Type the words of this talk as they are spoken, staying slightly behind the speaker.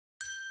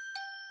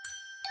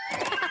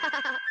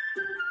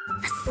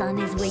The sun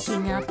is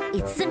waking up,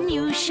 it's a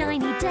new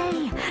shiny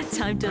day.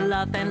 Time to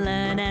laugh and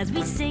learn as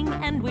we sing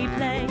and we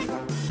play.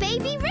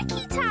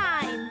 BabyRiki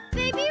time!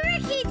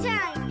 BabyRiki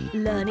time!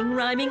 Learning,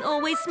 rhyming,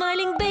 always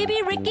smiling,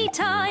 BabyRiki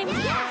time!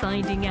 Yeah!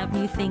 Finding out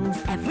new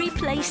things every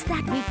place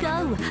that we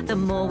go. The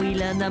more we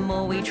learn, the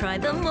more we try,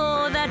 the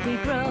more that we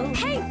grow.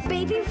 Hey,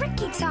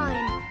 BabyRiki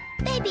time!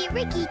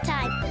 BabyRiki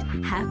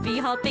time! Happy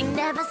hopping,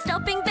 never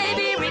stopping,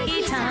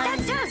 BabyRiki time!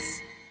 That's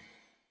us!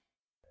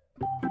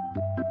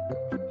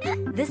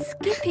 The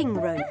skipping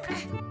rope.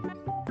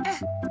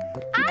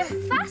 I'm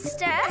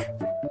faster.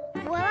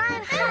 Well,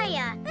 I'm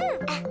higher.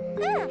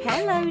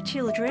 Hello,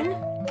 children.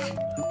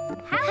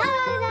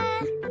 Hello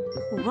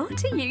there.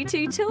 What are you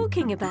two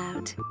talking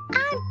about?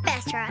 I'm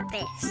better at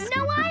this.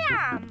 No, I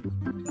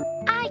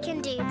am. I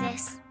can do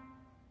this.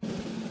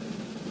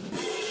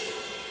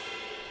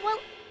 Well,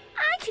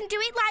 I can do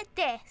it like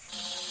this.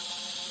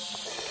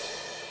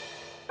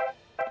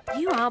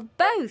 You are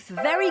both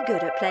very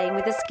good at playing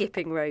with the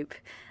skipping rope.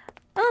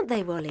 Aren't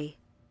they, Wally?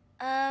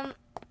 I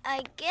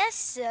guess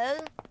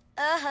so.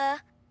 Uh-huh.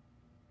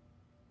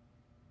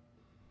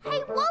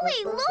 Hey,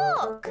 Wally,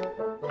 look!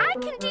 I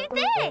can do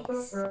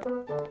this!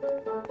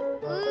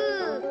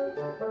 Ooh,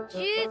 do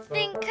you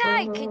think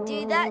I could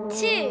do that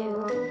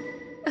too?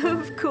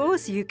 Of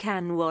course you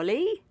can,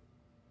 Wally.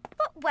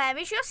 But where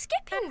is your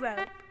skipping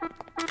rope?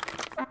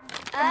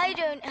 I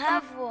don't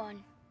have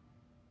one.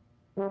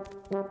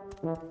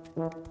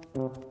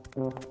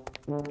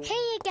 Here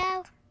you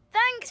go.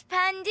 Thanks,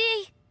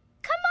 Pandy.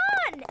 Come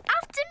on,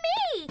 after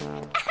me.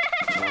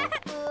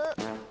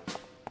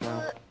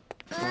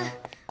 Huh?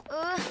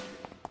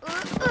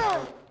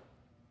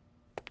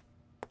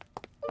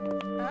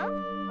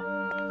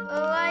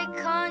 Oh, I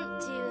can't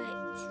do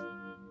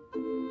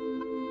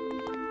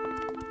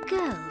it.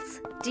 Girls,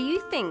 do you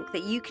think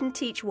that you can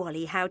teach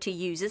Wally how to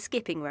use a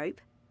skipping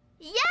rope?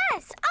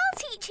 Yes, I'll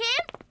teach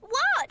him.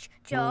 Watch.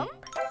 Jump,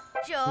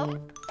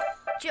 jump,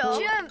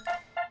 jump,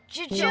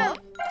 jump, jump,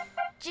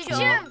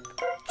 jump,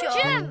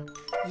 jump.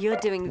 You're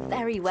doing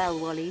very well,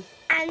 Wally.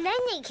 And then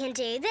you can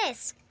do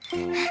this.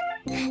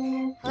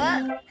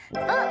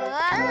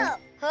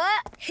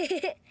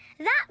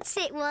 That's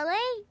it,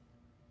 Wally.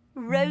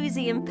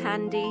 Rosie and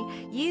Pandy,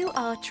 you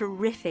are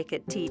terrific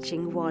at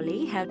teaching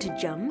Wally how to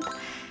jump.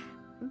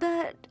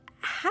 But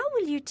how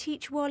will you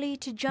teach Wally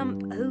to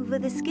jump over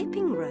the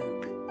skipping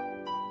rope?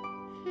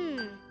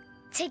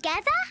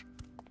 Together?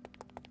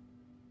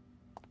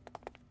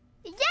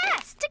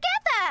 Yes,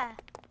 together!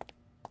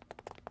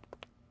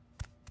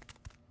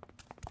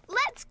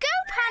 Let's go,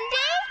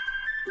 Pandy!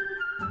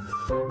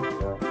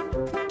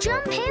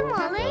 Jump in,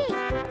 Wally!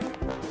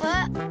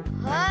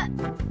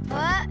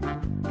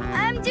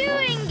 I'm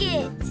doing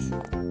it!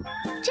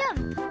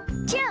 Jump,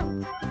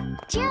 jump,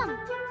 jump!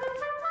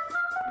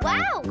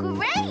 Wow,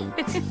 great!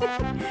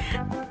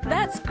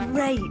 That's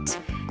great!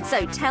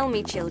 So tell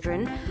me,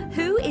 children,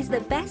 who is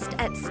the best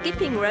at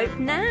skipping rope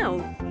now?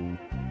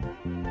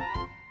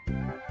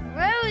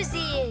 Rosie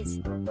is.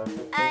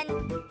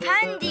 And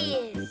Pandy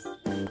is.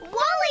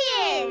 Wally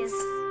is!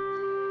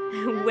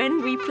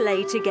 When we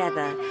play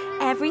together,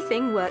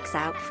 everything works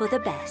out for the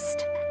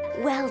best.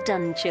 Well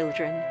done,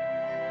 children.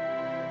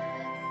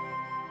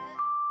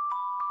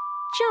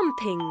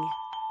 Jumping.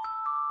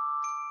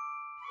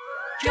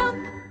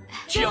 Jump,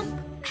 jump,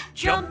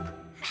 jump,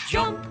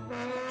 jump,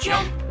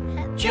 jump,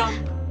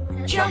 jump,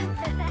 jump.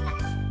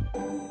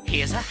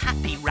 Here's a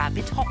happy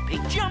rabbit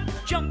hopping. Jump,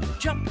 jump,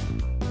 jump.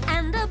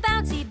 And the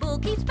bouncy ball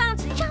keeps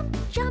bouncing. Jump,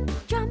 jump,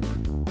 jump.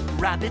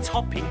 Rabbit's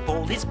hopping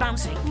ball is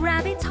bouncing.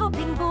 Rabbit's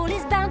hopping ball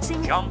is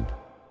bouncing. Jump,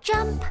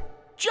 Jump.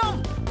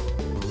 jump.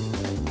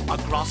 A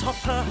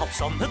grasshopper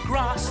hops on the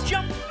grass.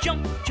 Jump,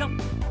 jump,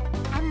 jump.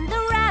 And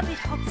the rabbit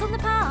hops on the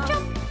path.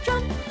 Jump,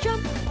 jump,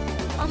 jump.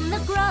 On the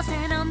grass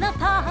and on the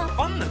path.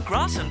 On the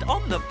grass and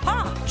on the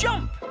path.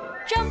 Jump,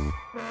 Jump.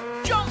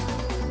 jump.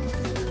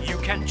 You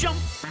can jump,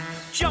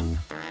 jump,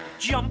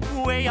 jump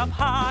way up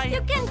high.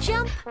 You can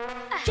jump,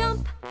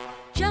 jump,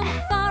 jump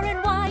far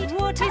and wide.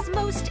 What is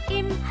most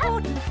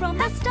important from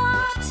the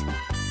start?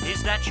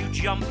 Is that you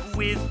jump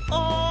with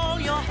all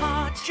your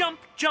heart. Jump,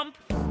 jump,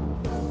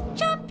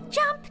 Jump,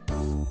 jump,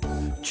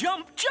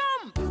 jump,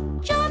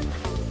 jump, jump.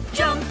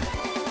 jump.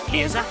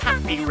 Here's a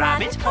happy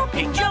rabbit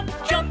hopping. Jump,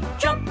 jump,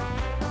 jump.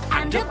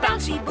 And a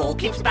bouncy ball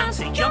keeps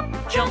bouncing. Jump,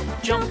 jump,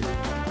 jump.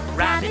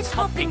 Rabbit's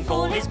hopping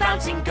ball is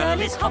bouncing. Girl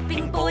is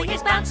hopping, boy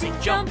is bouncing.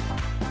 Jump,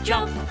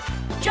 jump,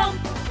 jump.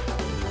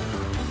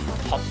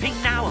 Hopping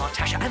now are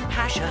Tasha and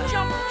Pasha.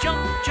 Jump,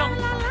 jump, jump.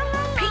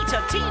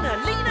 Peter,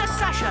 Tina, Lena,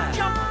 Sasha.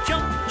 Jump,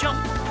 jump, jump.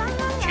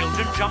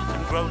 Children jump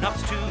and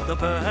grown-ups too. The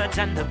birds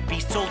and the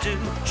beasts all do.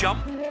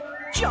 Jump,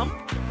 jump,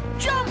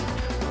 jump.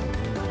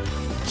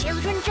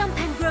 Children jump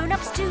and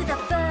grown-ups too. The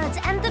birds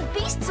and the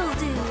beasts all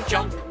do.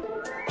 Jump,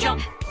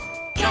 jump,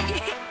 jump,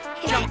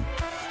 jump,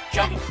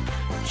 jump,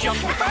 jump,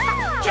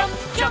 jump,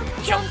 jump,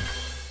 jump.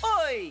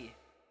 Oi!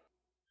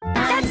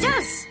 That's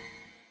us!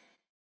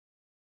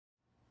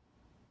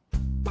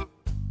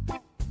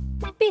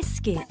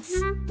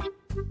 Biscuits.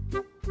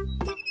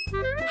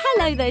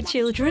 Hello there,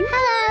 children.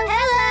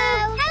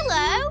 Hello. Hello.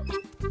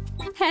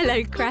 Hello.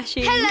 Hello,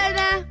 Crashy. Hello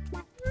there.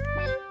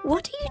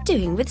 What are you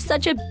doing with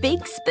such a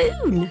big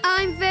spoon?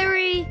 I'm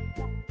very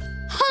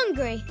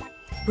hungry.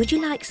 Would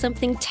you like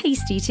something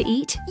tasty to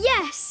eat?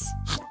 Yes.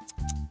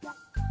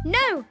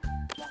 No,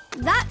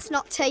 that's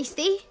not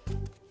tasty.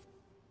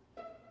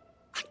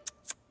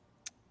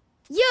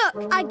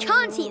 Yuck, I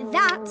can't eat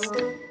that.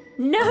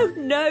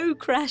 No,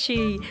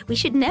 Crashy. We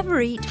should never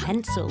eat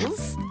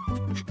pencils.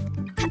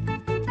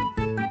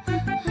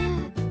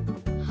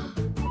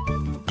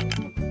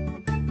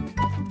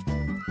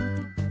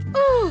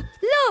 Oh,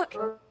 look!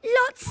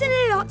 Lots and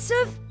lots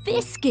of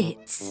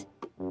Biscuits.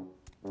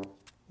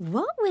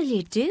 What will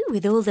you do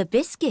with all the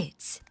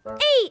biscuits?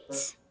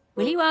 eat.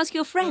 Will you ask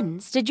your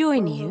friends to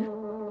join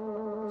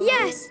you?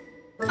 Yes,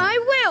 I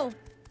will.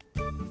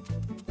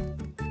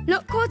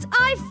 Look what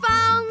I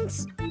found.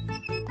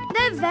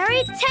 They're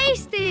very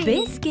tasty.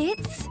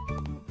 Biscuits?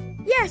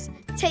 Yes,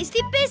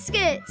 tasty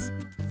biscuits.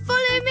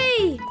 Follow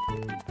me.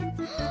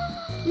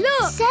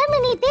 Look. So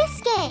many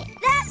biscuits.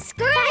 That's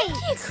great. Thank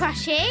you,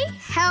 Crushy.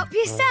 Help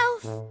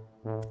yourself.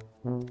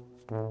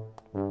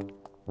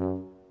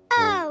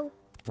 Oh,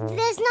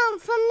 there's none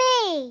for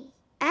me.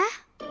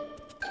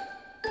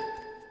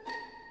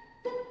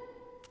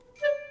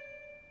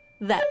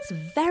 That's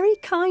very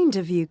kind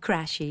of you,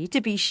 Crashy, to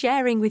be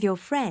sharing with your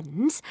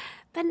friends.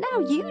 But now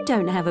you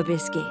don't have a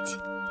biscuit.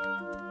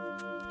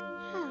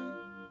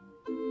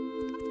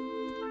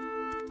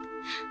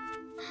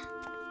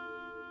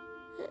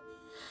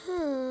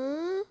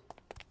 Oh.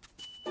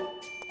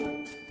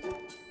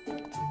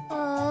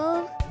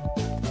 Oh.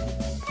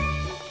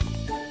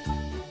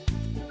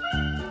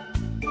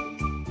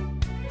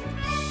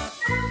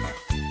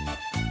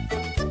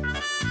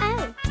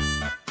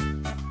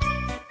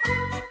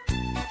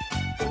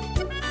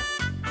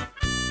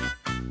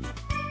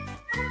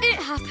 It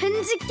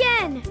happened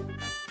again.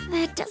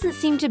 There doesn't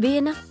seem to be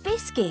enough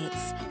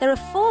biscuits. There are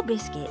 4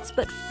 biscuits,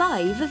 but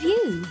 5 of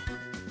you.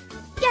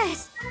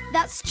 Yes,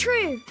 that's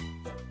true.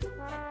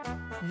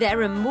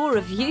 There are more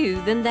of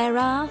you than there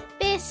are.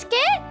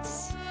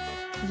 Biscuits?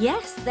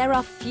 Yes, there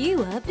are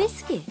fewer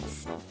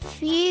biscuits.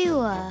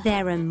 Fewer.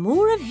 There are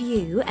more of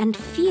you and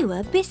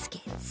fewer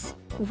biscuits.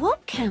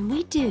 What can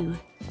we do?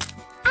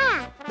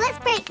 Ah, let's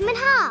break them in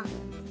half.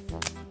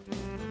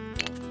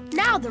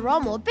 Now there are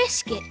more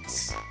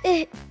biscuits.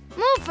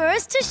 More for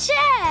us to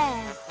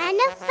share.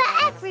 Enough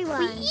for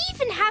everyone. We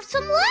even have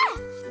some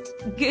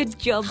left. Good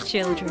job,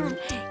 children.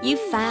 You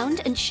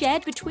found and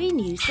shared between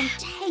you some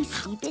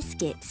tasty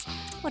biscuits.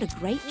 What a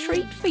great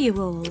treat for you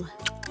all.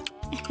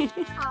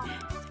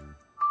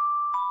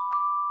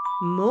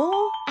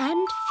 More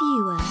and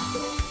fewer.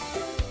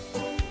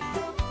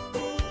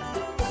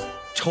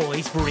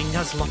 Toys bring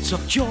us lots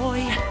of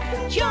joy.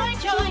 Joy,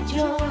 joy,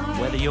 joy.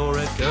 Whether you're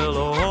a girl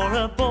or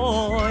a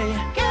boy.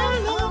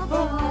 Girl or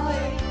boy.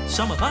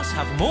 Some of us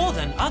have more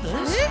than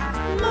others.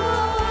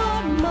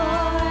 More.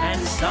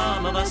 And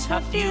some of us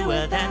have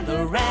fewer than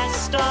the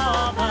rest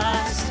of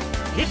us.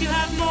 If you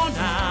have more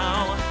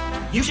now,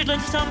 you should learn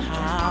to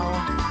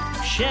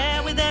somehow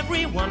share with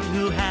everyone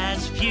who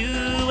has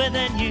fewer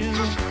than you.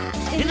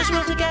 In this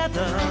world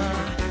together,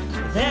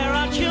 there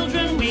are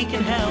children we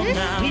can help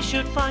now. We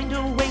should find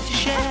a way to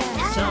share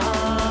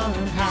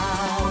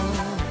somehow.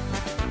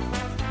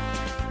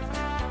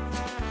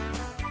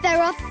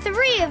 There are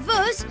 3 of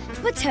us,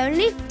 but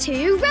only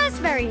 2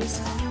 raspberries.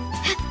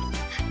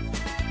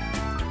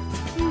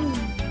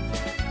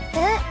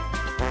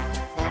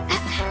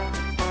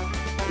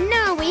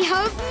 Now we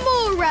have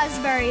more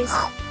raspberries.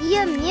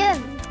 Yum,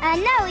 yum.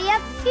 And now we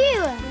have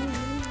fewer.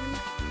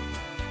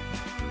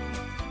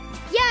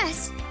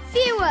 Yes,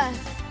 fewer.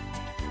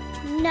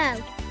 No,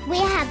 we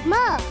have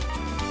more.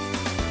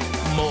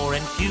 More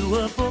and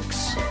fewer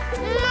books.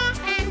 More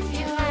and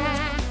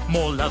fewer.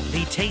 More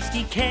lovely,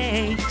 tasty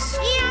cakes.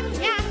 Yum,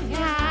 yum,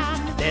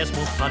 yum. There's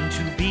more fun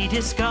to be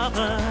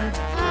discovered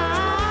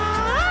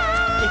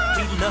if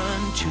we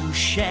learn to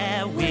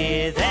share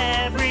with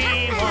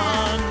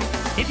everyone.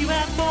 If you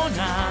have more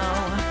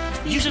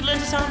now, you should learn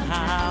to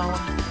somehow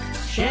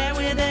share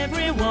with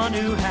everyone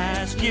who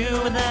has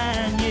fewer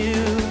than you.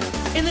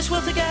 In this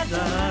world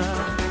together,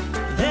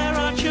 there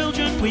are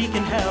children we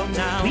can help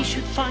now. We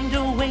should find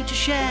a way to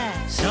share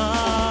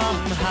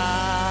somehow.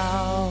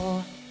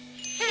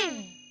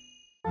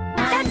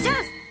 That's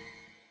us.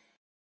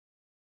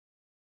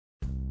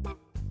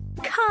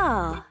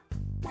 Car.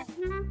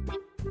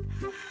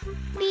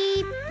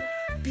 Beep.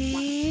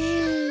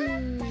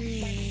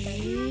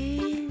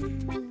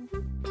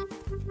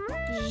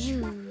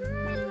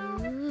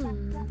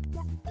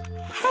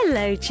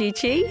 Hello,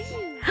 Chi-Chi.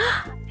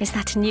 Is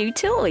that a new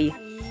toy?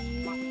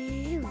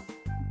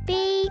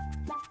 Beep,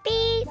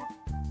 beep.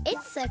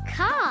 It's a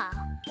car.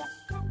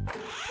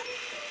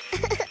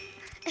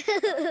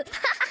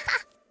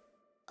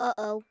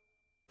 Uh-oh.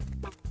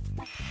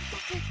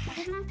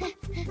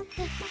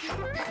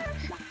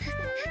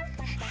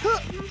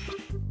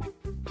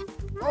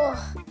 Oh.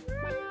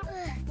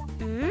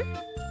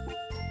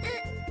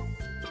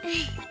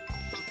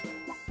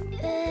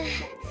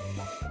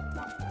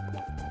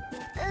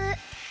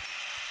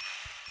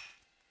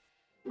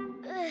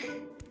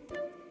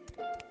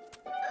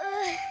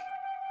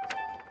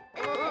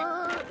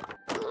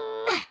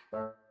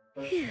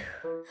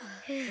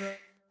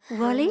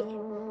 Wally.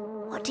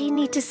 What do you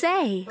need to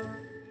say?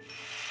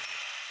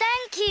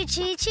 Thank you,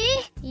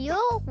 Chi-Chi.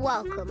 You're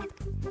welcome.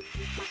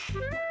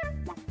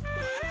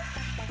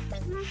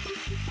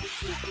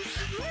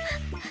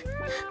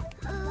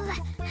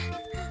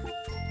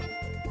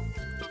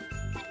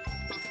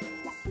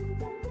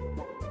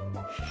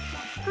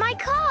 My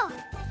car.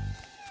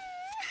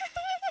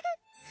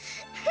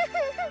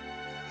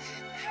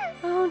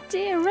 Oh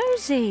dear,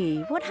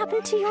 Rosie, what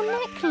happened to your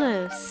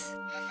necklace?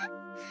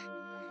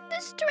 The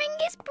string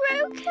is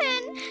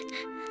broken.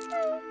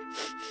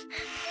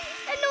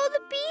 And all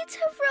the beads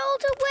have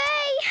rolled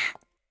away.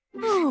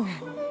 Oh,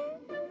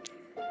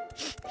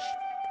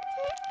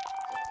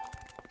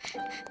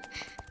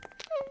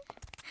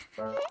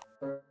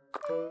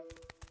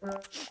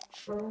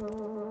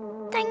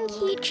 Thank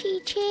you,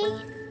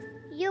 Chi-Chi.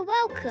 You're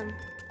welcome.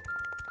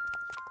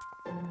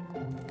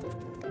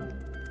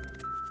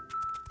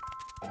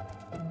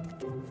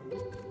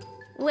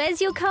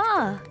 where's your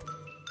car?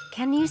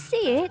 Can you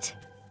see it?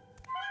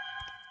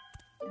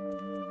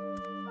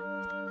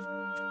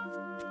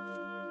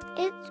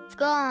 It's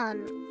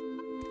gone.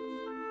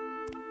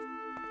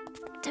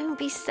 Don't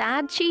be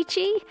sad,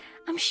 Chi-Chi.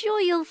 I'm sure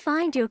you'll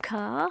find your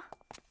car.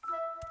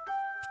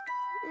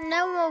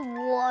 No, I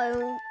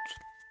won't.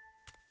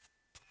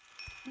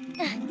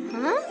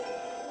 Huh?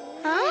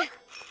 Huh?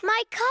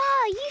 My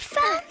car! You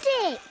found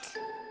it!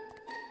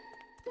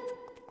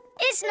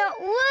 It's not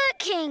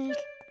working.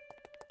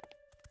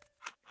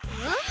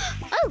 Huh?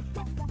 Oh!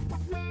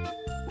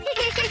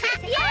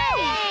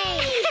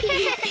 Yay!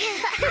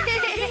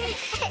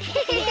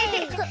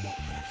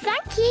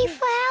 Thank you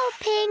for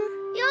helping.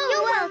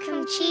 You're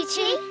welcome,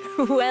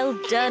 Chi-Chi. Well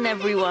done,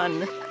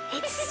 everyone.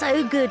 It's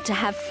so good to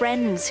have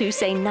friends who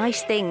say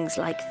nice things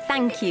like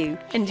thank you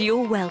and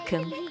you're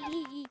welcome.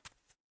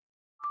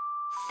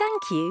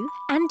 Thank you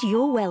and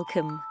you're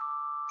welcome.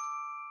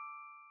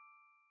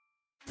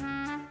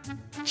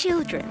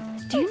 Children,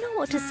 do you know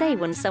what to say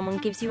when someone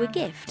gives you a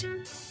gift?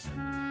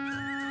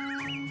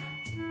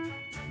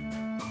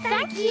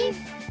 Thank you.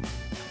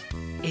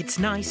 It's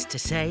nice to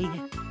say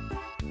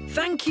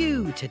thank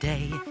you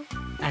today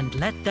and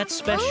let that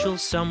special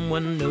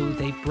someone know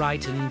they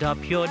brightened up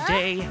your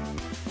day.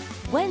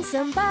 When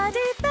somebody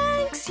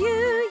thanks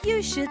you,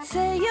 you should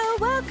say you're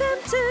welcome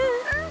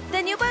too.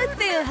 Then you'll both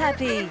feel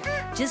happy.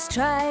 Just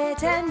try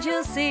it and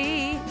you'll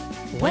see.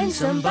 When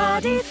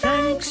somebody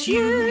thanks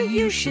you,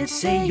 you should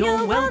say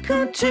you're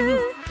welcome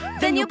too.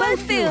 Then you'll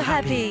both feel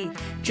happy.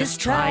 Just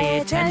try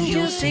it and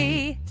you'll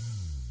see.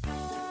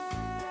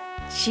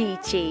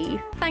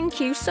 Chi-Chi, thank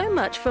you so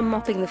much for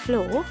mopping the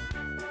floor.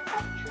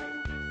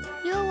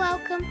 You're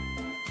welcome.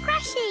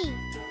 Crashy!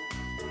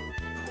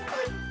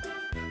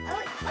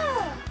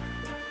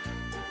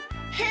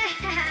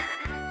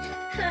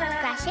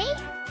 Crashy?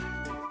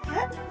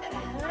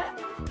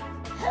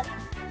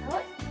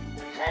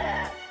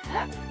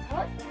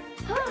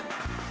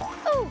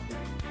 Oh,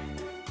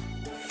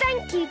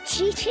 thank you,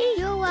 Chi-Chi.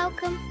 You're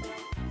welcome.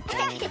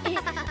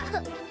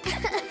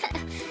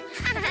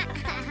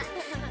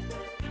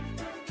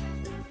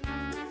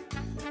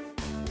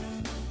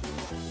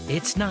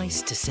 It's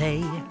nice to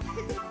say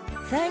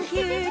Thank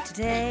you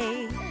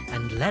today.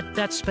 and let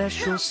that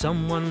special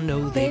someone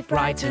know they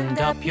brightened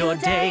up your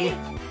day.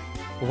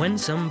 When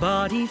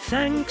somebody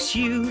thanks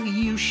you,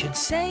 you should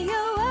say Say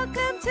you're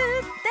welcome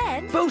to.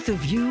 Then both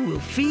of you will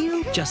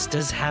feel just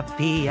as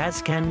happy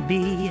as can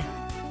be.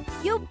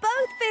 you'll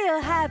both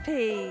feel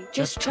happy.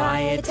 Just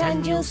try it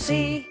and you'll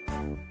see.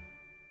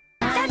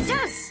 That's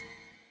us.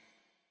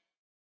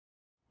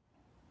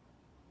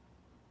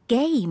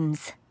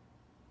 Games.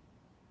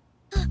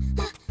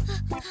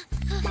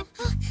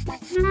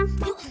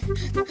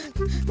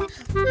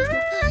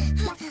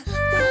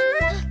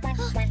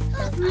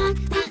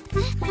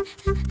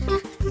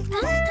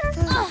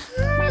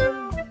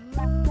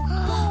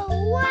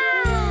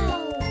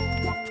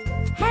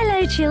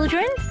 Hello,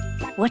 children.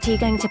 What are you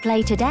going to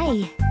play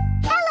today?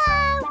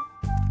 Hello!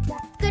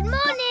 Good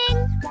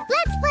morning.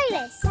 Let's play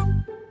this.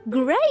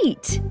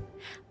 Great!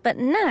 But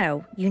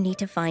now you need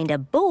to find a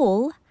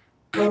ball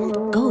and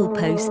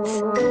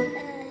goalposts.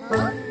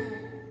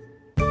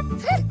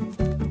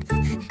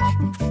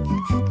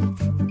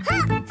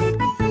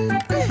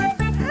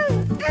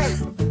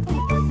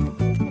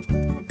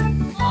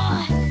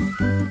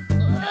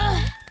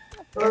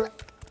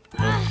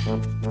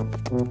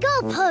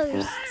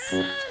 Goalposts.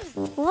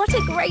 What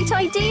a great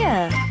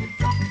idea!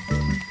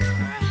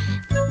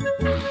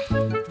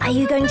 Are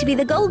you going to be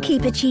the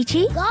goalkeeper,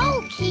 Chi-Chi?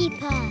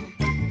 Goalkeeper.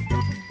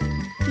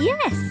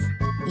 Yes.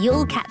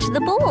 You'll catch the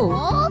ball.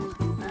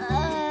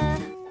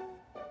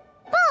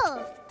 Ball.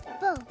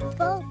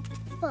 Ball.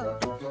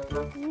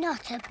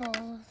 Not a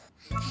ball.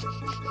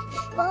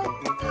 Ball.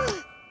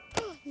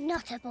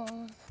 Not a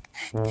ball.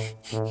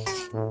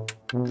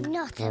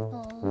 Not a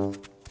ball.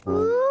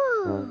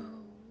 Ooh.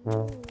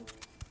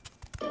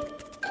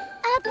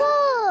 A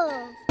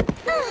ball.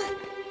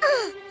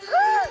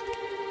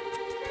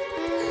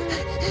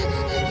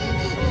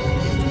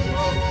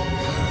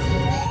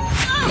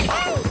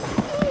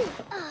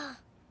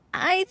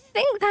 I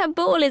think that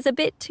ball is a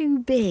bit too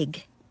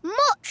big.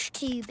 Much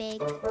too big.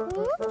 This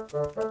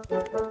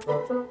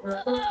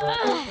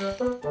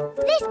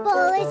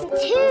ball isn't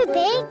too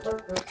big.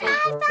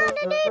 I found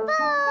a new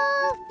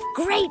ball.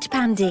 Great,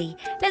 Pandy.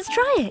 Let's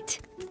try it.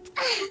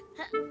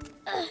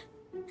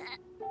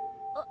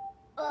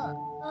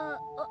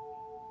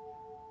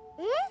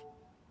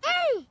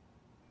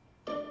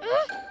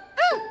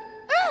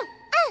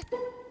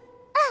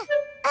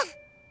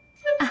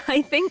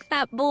 I think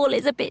that ball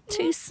is a bit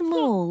too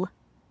small.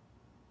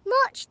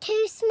 Much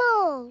too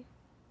small.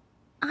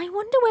 I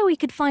wonder where we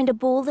could find a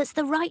ball that's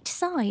the right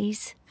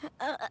size.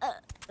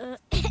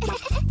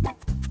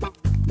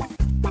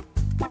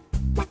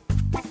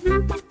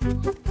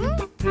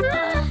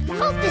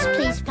 Hold this,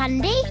 please,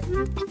 Pandy.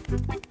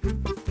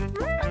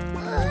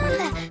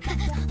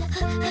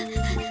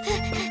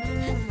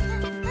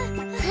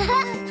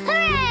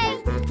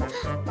 Hooray!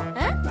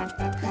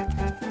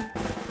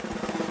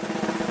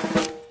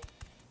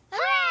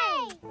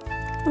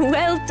 Hooray!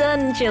 Well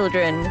done,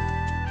 children.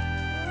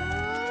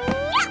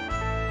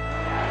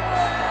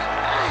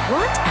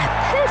 What a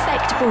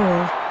perfect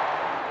ball.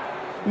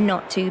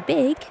 Not too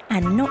big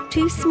and not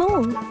too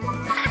small.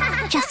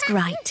 Just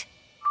right.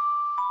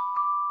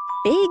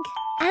 Big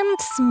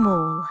and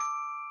small.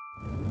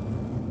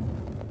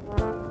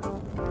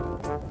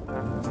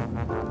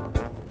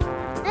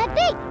 A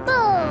big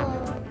ball.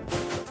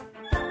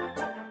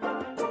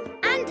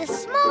 And a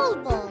small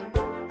ball.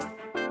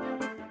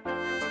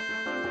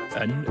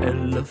 An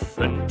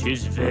elephant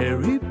is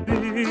very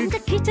big. And a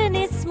kitten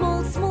is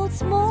small, small,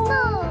 small.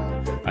 Small.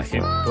 A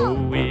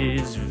hippo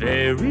is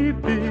very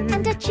big.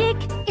 And a chick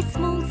is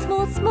small,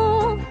 small,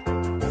 small.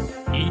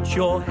 Eat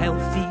your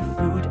healthy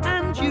food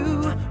and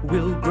you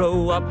will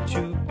grow up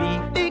to be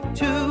big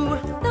too.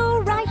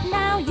 Though right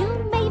now you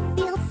may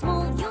feel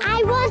small,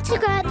 I want to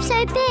grow up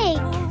so big.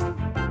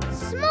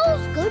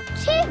 Small's good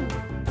too.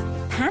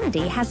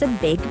 Pandy has a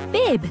big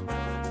bib.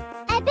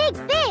 A big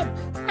bib.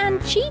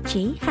 And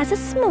Chi-Chi has a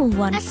small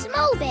one. A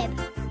small bib.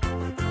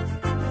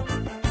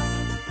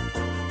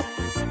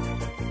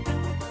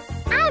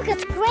 I've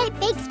got a great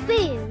big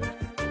spoon.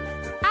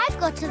 I've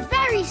got a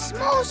very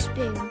small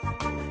spoon.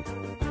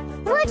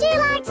 Would you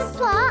like to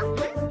swap?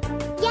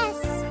 Yes.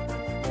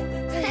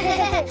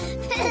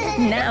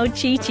 Now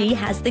Chi-Chi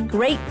has the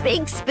great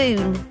big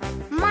spoon.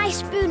 My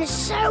spoon is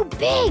so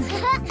big.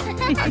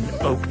 An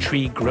oak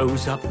tree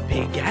grows up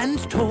big and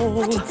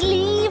tall. But its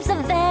leaves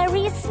are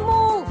very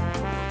small.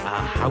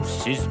 A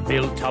house is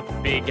built up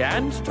big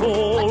and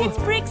tall. But its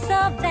bricks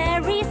are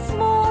very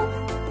small.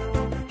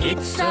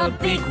 It's a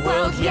big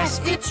world, yes,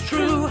 it's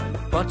true.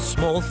 But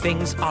small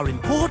things are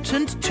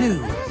important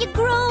too. You're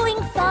growing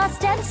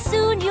fast and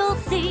soon you'll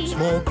see.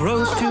 Small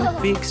grows too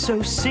big,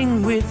 so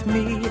sing with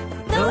me.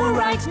 Though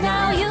right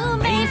now you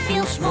may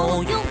feel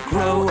small, you'll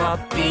grow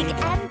up big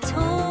and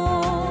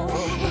tall.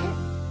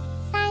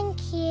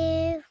 Thank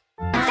you.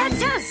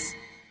 That's us!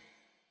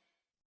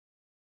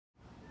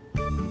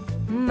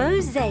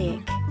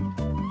 Mosaic.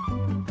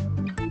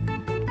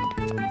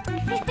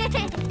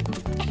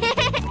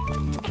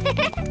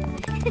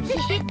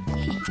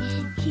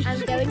 I'm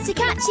going to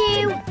catch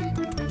you.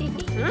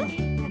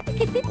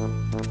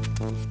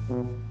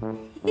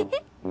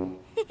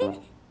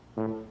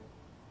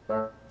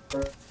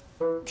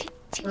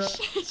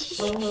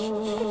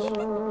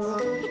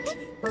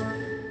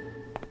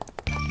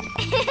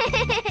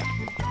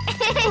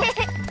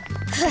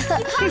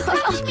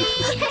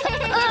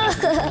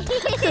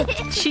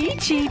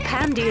 Chi-Chi,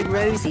 Pandy and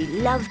Rosie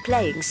love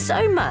playing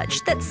so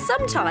much that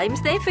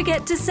sometimes they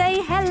forget to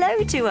say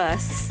hello to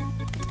us.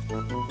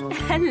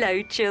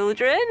 Hello,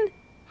 children.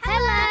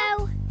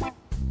 Hello.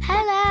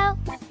 Hello.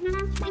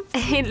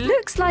 It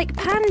looks like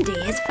Pandy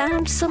has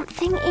found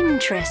something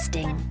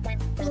interesting.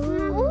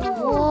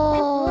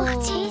 Whoa.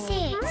 What is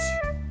it?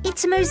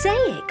 It's a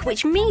mosaic,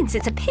 which means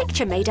it's a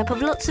picture made up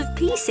of lots of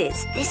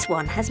pieces. This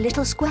one has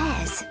little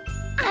squares.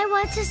 I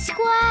want a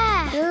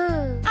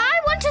square.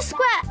 I want a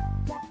square.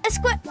 A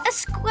square.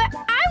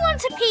 I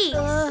want a piece.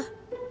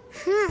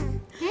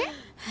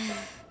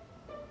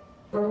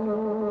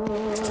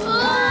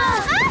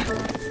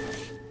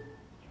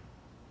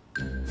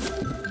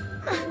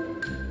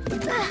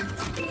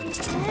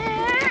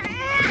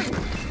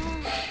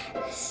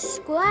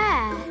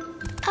 Square.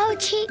 Oh,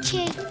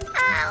 Chi-Chi.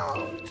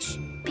 Ouch.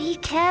 Be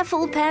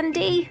careful,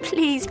 Pandy.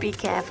 Please be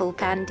careful,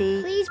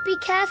 Pandy. Please be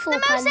careful, The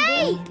Pandy.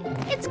 mosaic.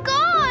 It's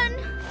gone.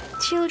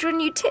 Children,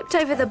 you tipped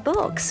over the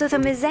box, so the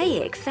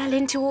mosaic fell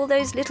into all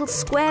those little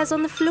squares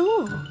on the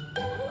floor.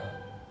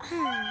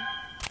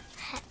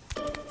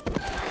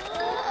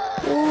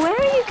 Where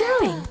are you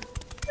going?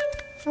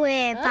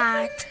 We're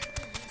back.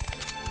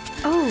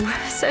 Oh,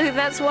 so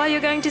that's why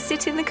you're going to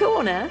sit in the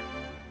corner?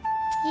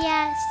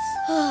 Yes.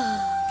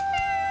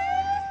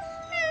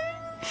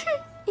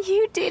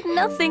 You did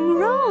nothing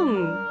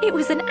wrong. It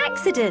was an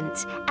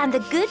accident. And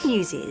the good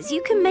news is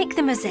you can make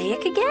the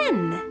mosaic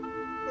again.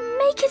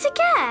 Make it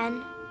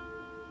again.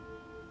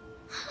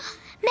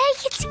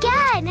 Make it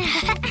again.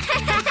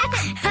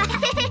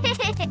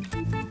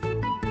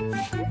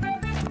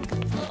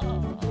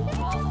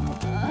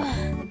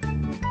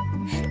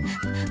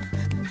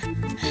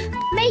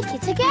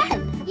 it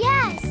again?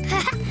 Yes.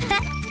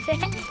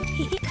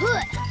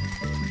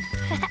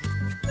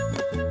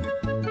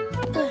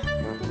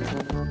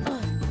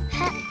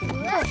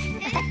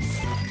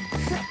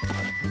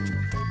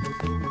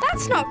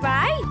 That's not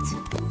right.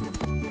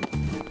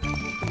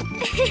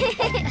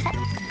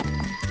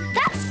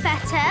 That's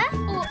better.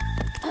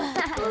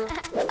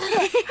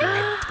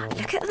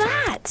 Look at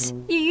that!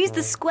 You used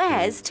the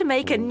squares to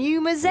make a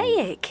new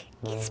mosaic.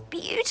 It's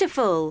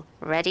beautiful.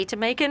 Ready to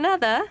make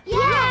another?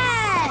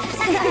 Yes!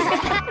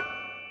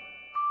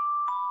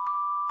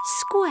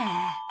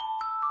 Square.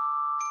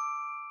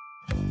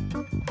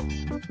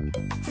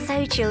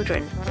 So,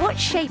 children, what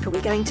shape are we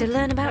going to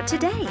learn about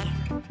today?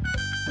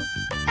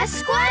 A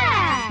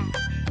square!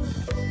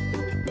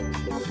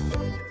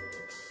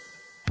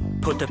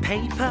 Put the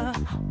paper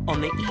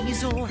on the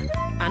easel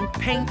and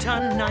paint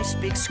a nice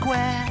big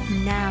square.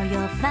 Now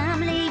your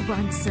family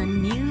wants a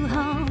new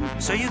home.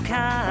 So you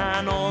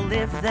can all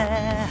live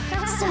there.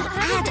 So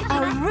add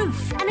a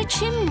roof and a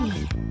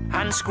chimney.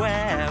 And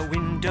square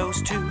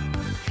windows too.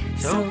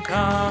 So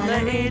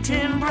colour it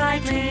in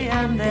brightly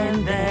and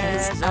then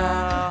there's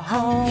a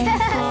home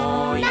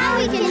for you. Now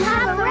we can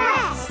have a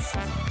rest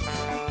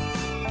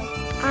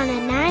on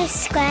a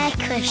nice square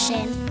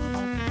cushion.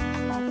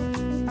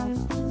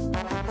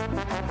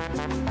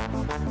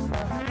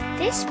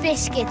 This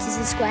biscuit is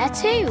a square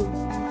too.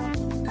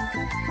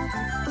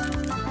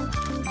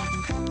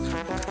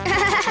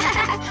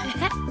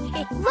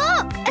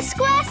 Look, a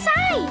square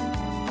sign.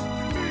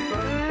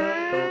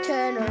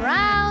 Turn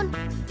around.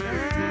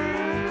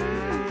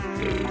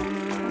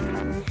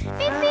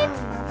 Beep, beep.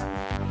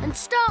 And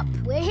stop,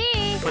 we're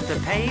here. Put the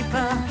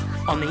paper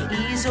on the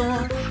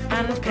easel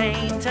and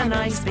paint a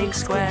nice big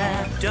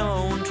square.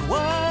 Don't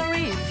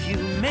worry if you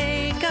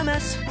make a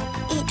mess.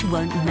 It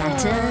won't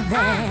matter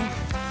there.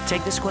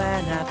 Take the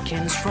square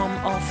napkins from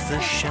off the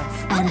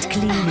shelf And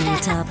clean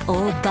it up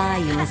all by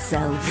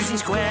yourself. Using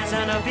squares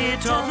and a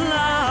bit of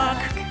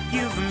luck,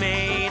 you've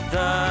made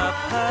the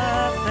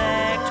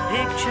perfect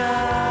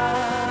picture.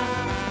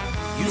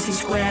 Using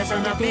squares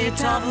and a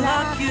bit of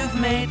luck, you've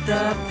made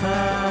the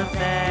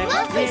perfect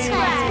Lovely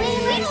square.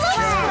 We love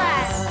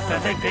squares.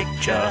 Perfect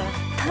picture.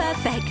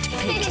 Perfect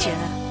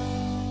picture.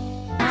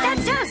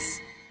 That's us.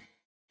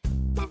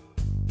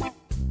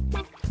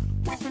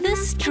 The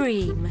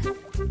stream.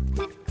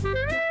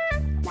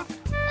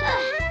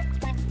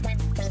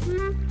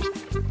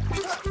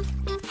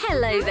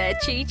 Hello there,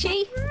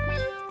 Chi-Chi.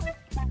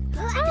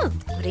 Oh,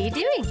 what are you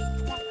doing?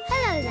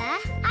 Hello there.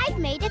 I've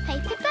made a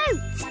paper boat.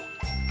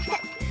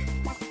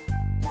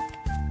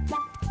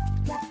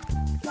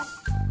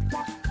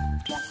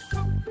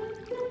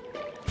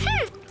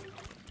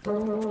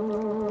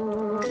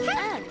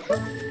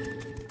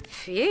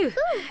 Phew.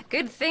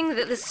 Good thing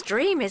that the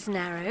stream is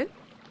narrow.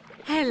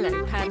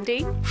 Hello,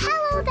 Pandy.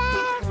 Hello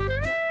there.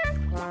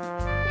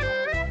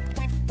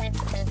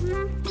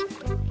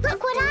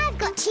 Look what I've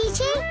got,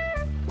 Chi-Chi.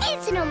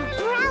 It's an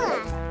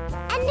umbrella.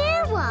 A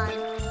new one.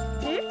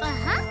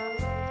 Uh-huh.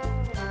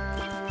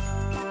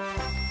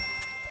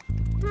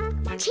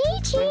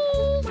 Chi-Chi.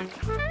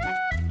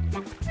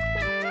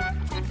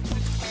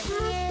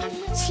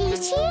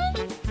 Chi-Chi.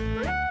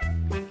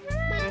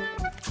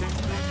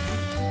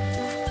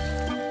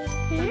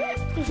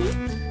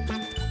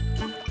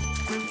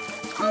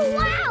 Oh,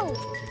 wow!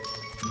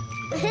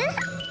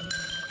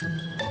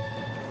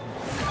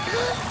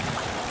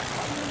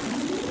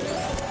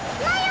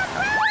 My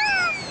umbrella!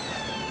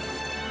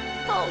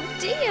 Oh,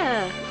 dear.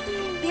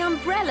 The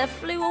umbrella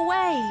flew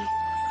away.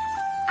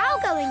 I'll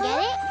go and get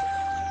it.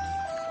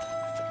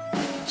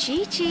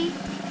 Chi-Chi,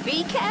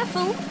 be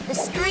careful. The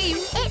stream.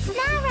 It's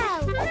narrow.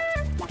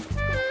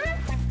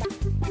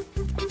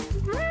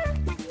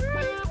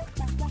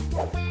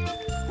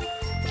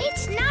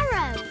 It's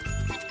narrow.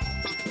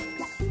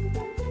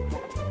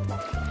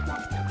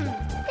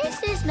 This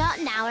is not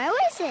narrow,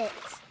 is it?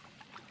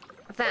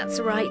 That's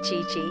right,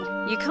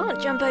 Chi-Chi. You can't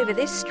jump over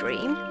this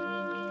stream.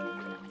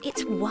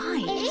 It's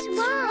wide. It's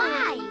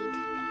wide.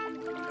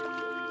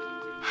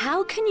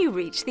 How can you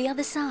reach the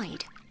other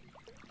side?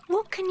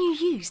 What can you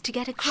use to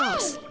get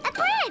across? Hey, a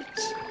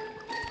bridge.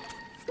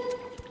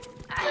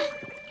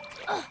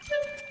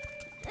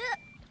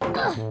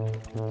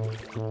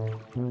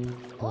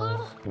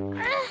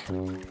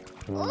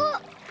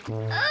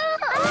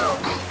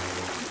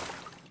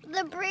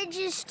 The bridge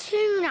is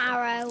too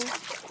narrow.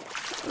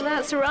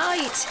 That's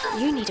right.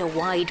 You need a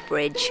wide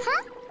bridge.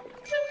 Huh?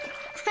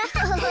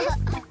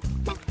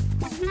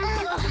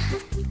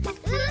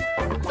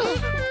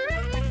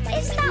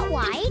 Is that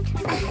wide?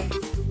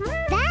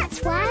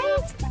 That's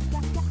wide.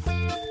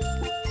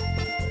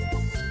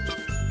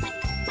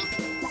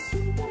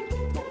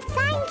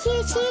 Thank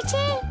you,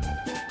 Chi-Chi.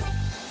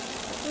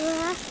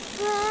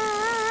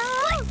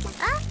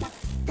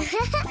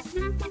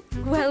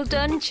 Well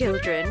done,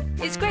 children.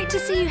 It's great to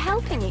see you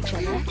helping each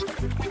other.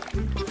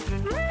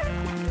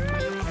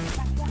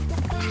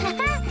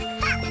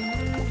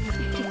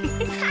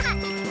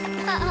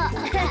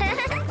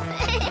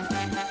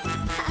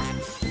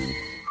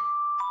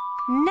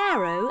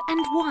 Narrow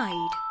and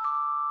wide.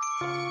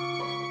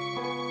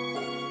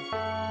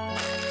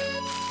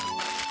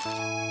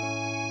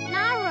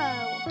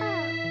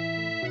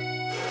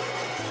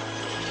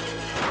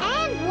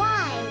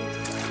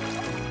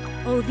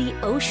 Oh, the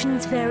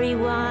ocean's very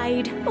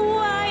wide,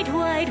 wide,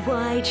 wide,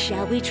 wide.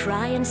 Shall we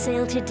try and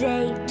sail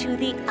today to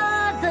the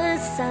other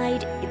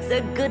side? It's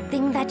a good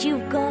thing that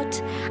you've got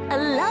a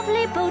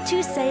lovely boat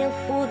to sail,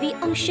 for the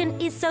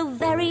ocean is so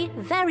very,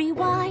 very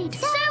wide.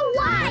 So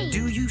wide!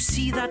 Do you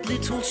see that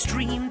little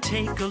stream?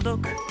 Take a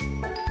look.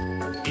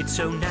 It's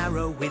so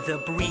narrow with a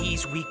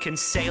breeze, we can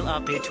sail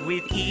up it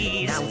with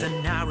ease. Now the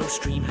narrow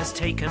stream has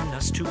taken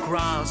us to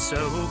grass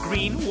so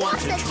green.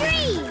 What a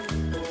dream!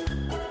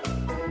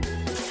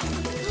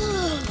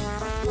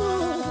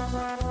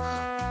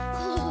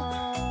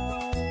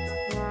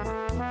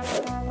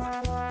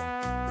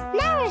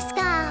 Narrow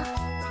scarf.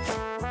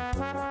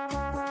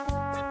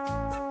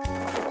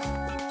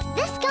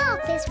 The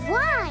scarf is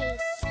wide.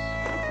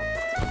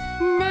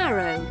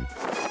 Narrow.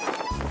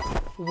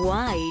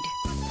 Wide.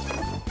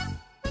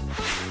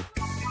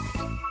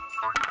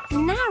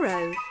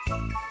 Narrow.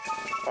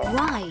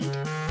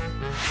 Wide.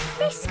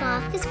 This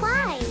scarf is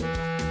wide.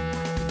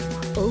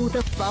 Oh,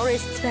 the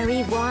forest's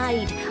very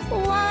wide,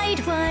 wide,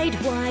 wide,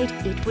 wide.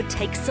 It would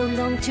take so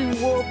long to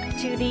walk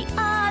to the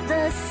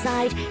other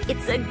side.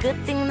 It's a good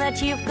thing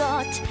that you've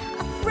got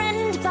a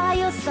friend by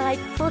your side,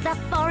 for the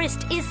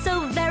forest is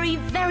so very,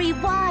 very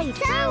wide.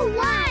 So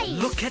wide!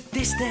 Look at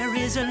this, there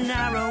is a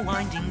narrow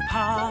winding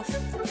path.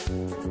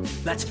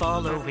 Let's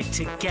follow it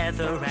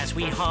together as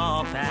we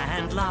hop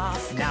and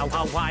laugh. Now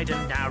our wide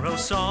and narrow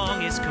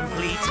song is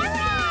complete.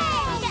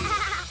 Hooray!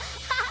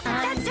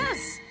 That's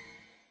us.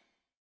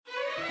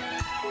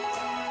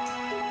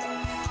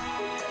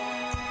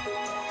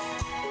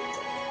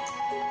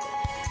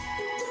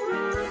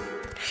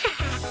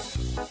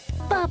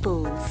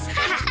 Bubbles.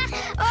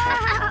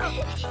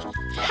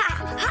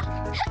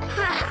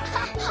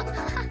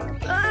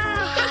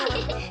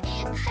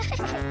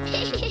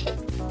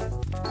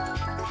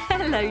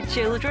 Hello,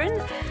 children.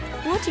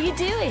 What are you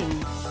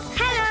doing?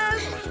 Hello!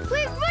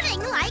 We're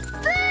running like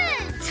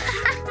birds!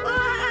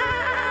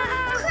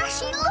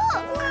 Crashy,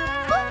 look!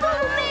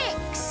 Bubble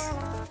mix!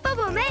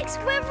 Bubble Mix,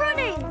 we're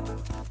running!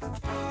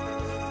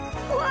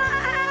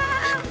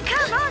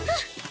 Come on!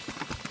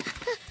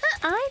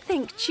 I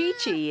think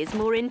Chi-Chi is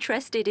more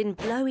interested in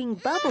blowing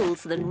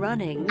bubbles than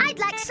running. I'd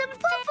like some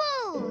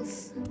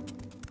bubbles!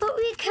 But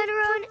we can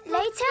run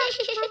later.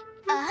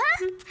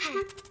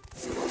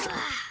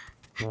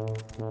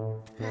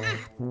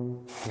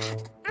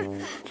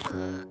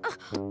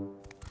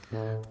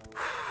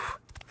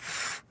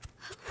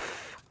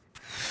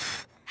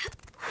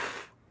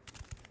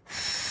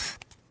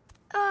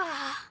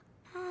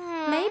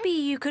 Maybe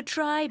you could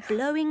try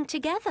blowing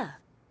together.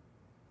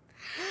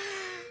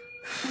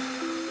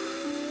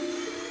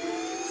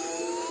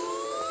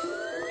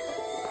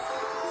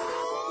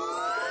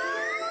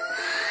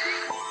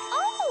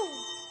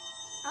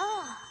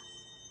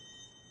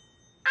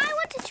 I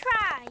want to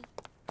try.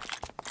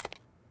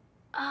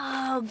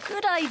 Oh,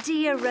 good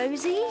idea,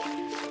 Rosie.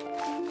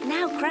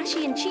 Now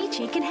Crashy and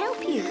Chi-Chi can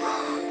help you.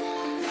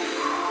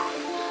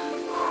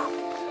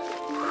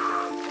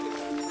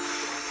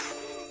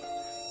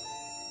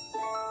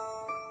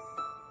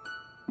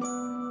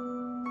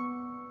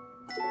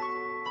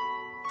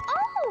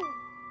 Oh!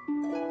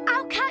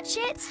 I'll catch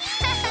it.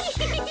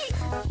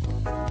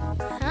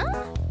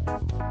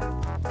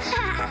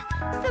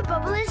 The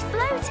bubble is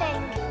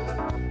floating.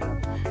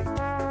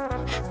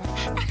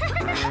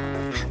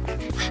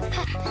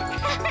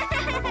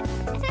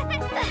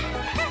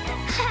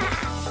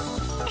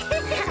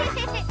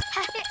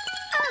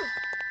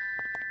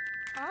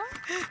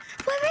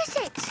 Where is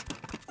it?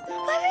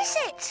 Where is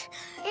it?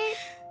 It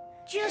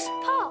just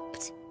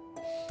popped.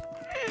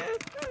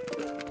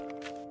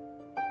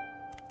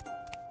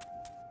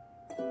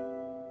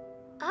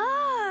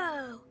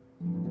 Oh!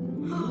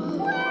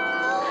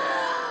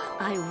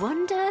 I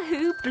wonder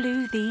who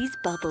blew these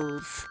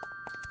bubbles.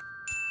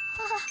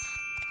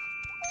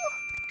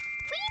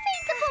 We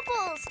made the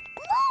bubbles!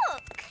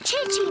 Look!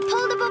 Chi-Chi,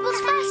 pull the bubbles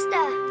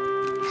faster.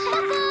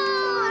 Bubbles!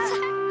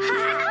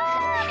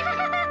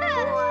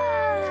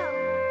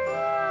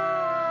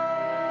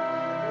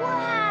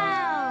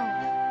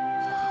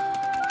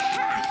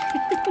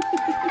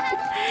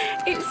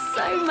 It's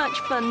so much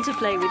fun to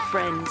play with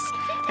friends,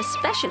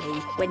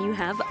 especially when you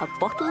have a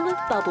bottle of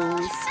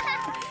bubbles.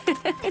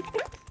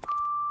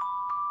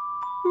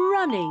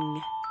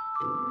 Running.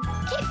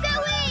 Keep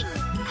going!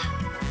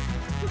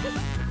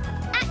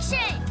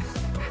 Action!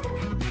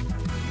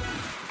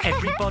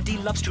 Everybody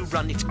loves to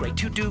run, it's great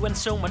to do and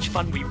so much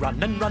fun. We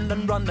run and run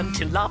and run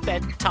until our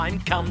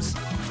bedtime comes.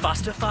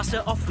 Faster,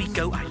 faster, off we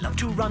go. I love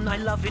to run, I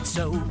love it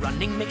so.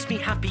 Running makes me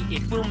happy,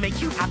 it will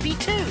make you happy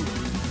too.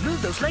 Move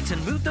those legs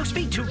and move those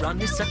feet. To run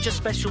is such a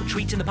special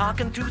treat in the park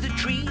and through the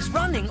trees.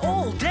 Running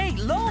all day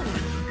long.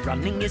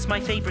 Running is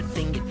my favorite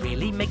thing, it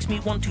really makes me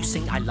want to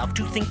sing. I love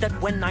to think that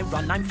when I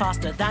run, I'm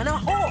faster than a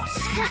horse.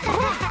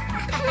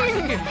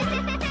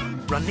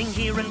 Running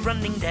here and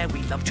running there,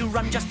 we love to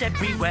run just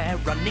everywhere.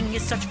 Running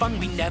is such fun,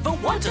 we never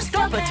want to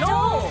stop at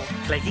all.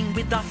 Playing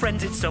with our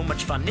friends, it's so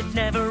much fun, it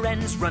never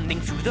ends. Running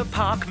through the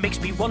park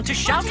makes me want to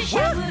shout,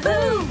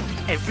 woohoo!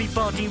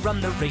 Everybody run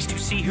the race to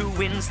see who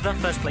wins the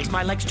first place.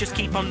 My legs just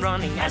keep on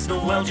running as the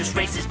world just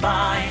races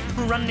by.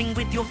 Running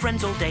with your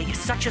friends all day is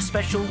such a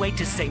special way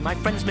to say my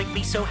friends make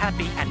me so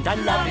happy and I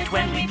love it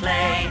when we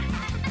play.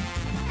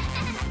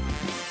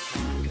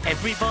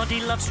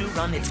 Everybody loves to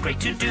run, it's great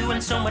to do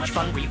and so much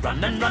fun. We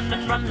run and run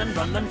and run and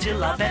run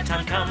until our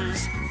bedtime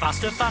comes.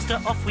 Faster,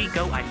 faster, off we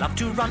go. I love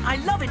to run, I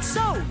love it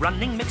so.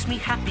 Running makes me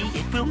happy,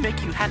 it will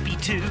make you happy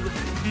too.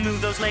 Move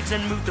those legs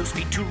and move those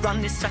feet. To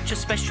run is such a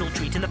special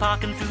treat. In the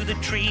park and through the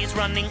trees,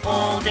 running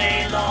all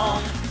day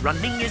long.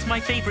 Running is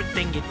my favorite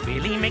thing, it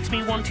really makes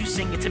me want to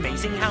sing. It's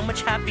amazing how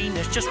much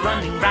happiness just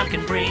running round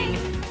can bring.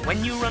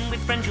 When you run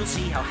with friends, you'll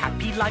see how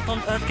happy life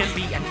on earth can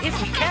be. And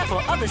if we care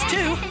for others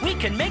too, we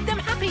can make them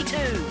happy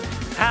too.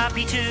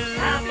 Happy too,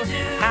 happy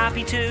too,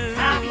 happy too,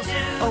 happy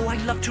too. Oh, I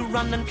love to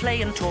run and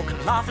play and talk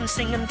and laugh and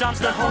sing and dance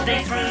the whole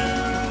day through.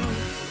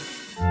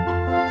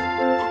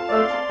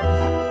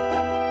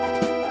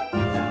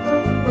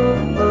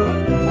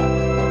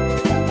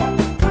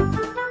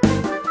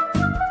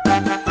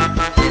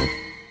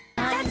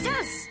 That's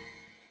us.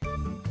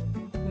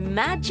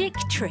 Magic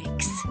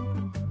tricks.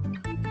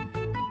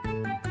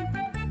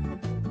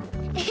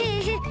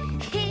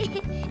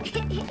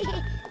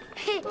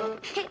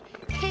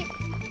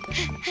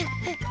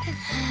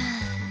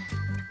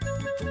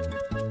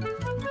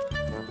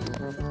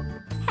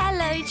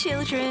 Hello,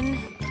 children.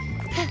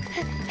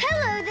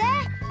 Hello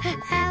there.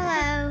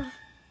 Hello.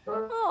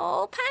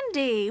 Oh,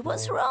 Pandy,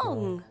 what's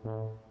wrong?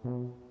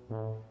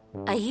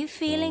 Are you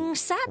feeling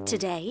sad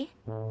today?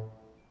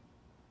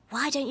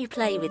 Why don't you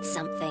play with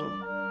something?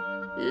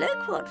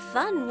 Look what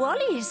fun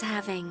Wally is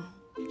having.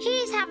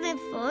 He's having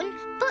fun,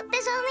 but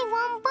there's only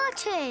one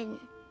button.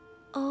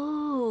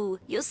 Oh,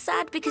 you're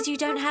sad because you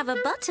don't have a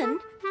button?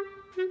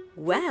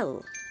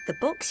 Well, the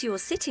box you're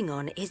sitting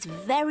on is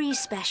very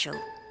special.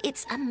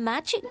 It's a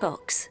magic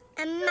box.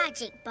 A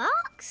magic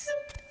box?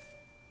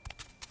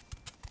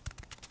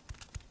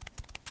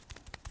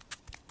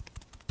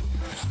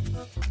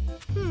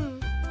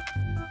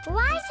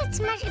 Why is it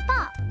a magic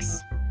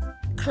box?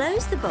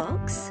 Close the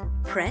box,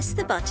 press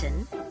the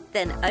button,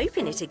 then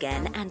open it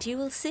again and you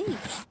will see.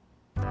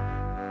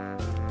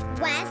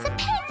 Where's the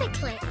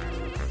paperclip?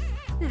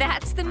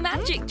 That's the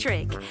magic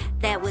trick.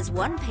 There was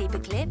one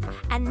paperclip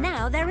and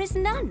now there is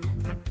none.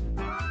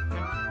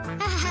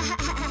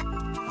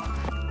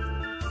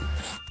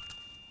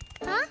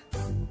 Huh?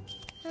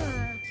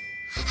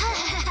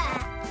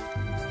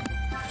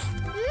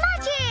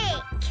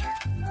 Magic!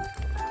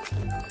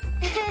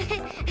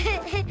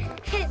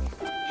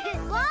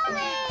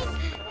 Wally!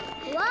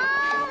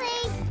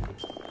 Wally!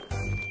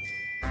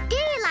 Do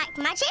you like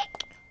magic?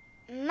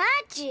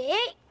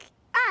 Magic?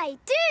 I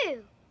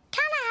do.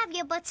 Can I have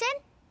your button?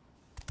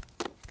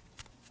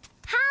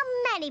 How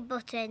many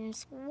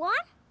buttons?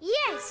 One?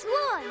 Yes,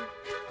 one.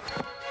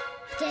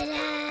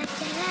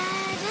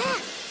 Da-da-da-da-da.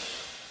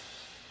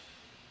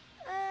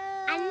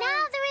 And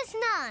now there is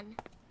none.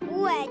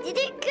 Where did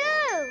it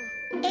go?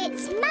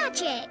 It's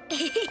magic.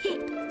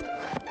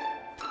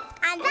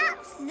 And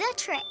that's the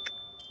trick.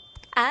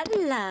 At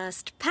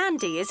last,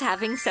 Pandy is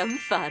having some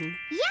fun.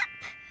 Yep.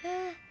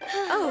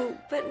 Oh,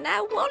 but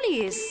now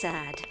Wally is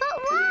sad. But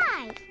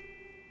why?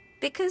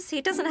 Because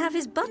he doesn't have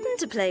his button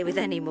to play with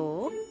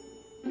anymore.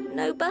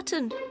 No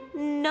button.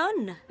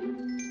 None.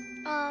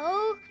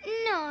 Oh,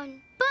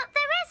 none. But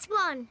there is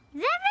one.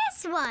 There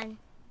is one.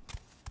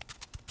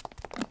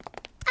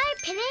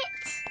 Open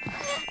it.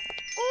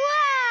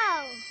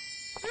 Wow!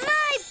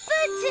 My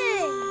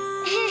button!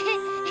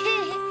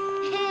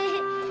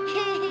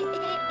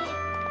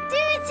 Do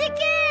it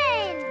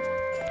again!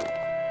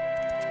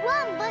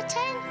 One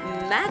button.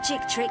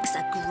 Magic tricks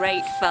are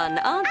great fun,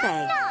 aren't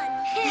they? None.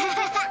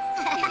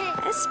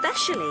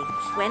 Especially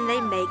when they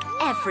make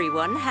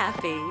everyone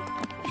happy.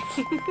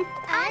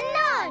 And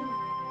none.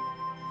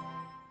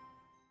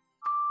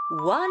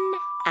 One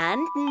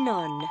and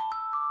none.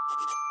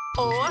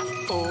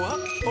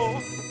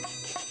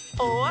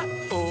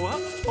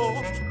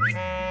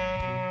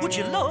 Would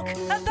you look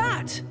at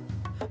that?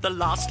 The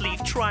last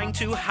leaf trying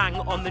to hang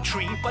on the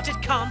tree, but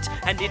it can't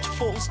and it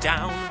falls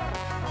down.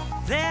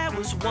 There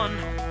was one,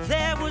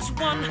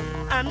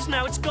 and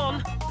now it's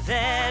gone.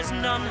 There's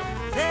none.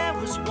 There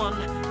was one,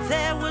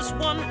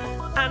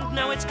 and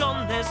now it's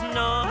gone. There's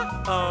none.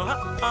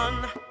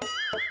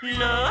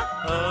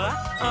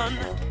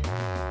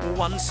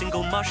 One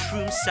single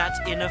mushroom sat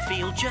in a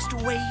field just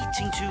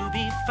waiting to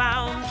be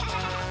found.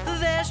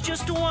 There's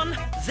just one,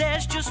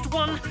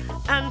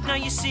 and now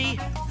you see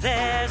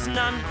there's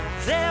none.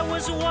 There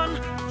was one,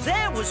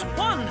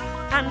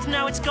 and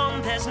now it's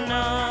gone, there's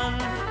none.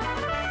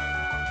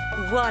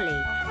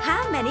 Wally,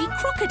 how many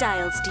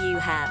crocodiles do you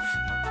have?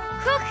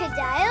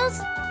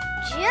 Crocodiles?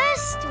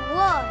 Just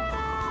one.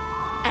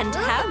 And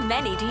how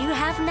many do you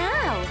have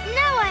now?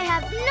 Now I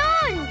have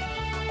none.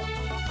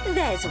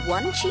 There's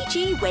one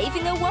Chi-Chi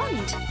waving a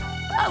wand.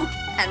 Oh,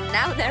 and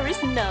now there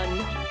is none.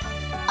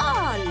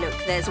 Ah, look,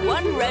 there's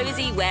one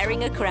Rosie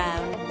wearing a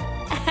crown,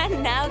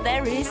 and now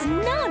there is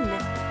none.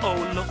 Oh,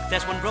 look,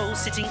 there's one rose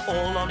sitting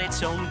all on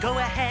its own. Go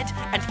ahead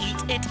and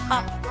eat it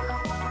up.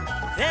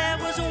 There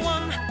was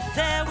one,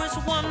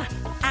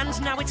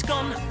 and now it's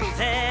gone.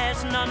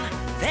 There's none,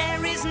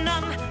 there is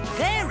none,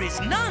 there is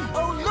none.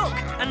 Oh, look,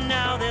 and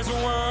now there's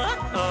one.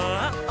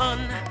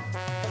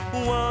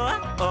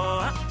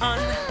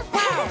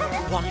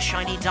 Wow, one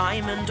shiny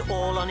diamond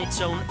all on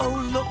its own.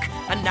 Oh, look,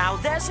 and now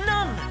there's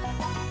none.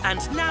 And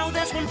now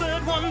there's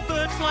one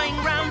bird flying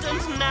round,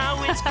 and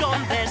now it's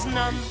gone. There's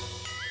none.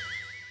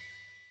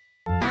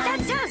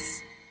 That's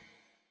us.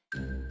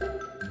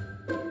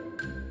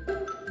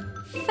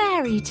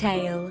 Fairy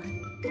tale.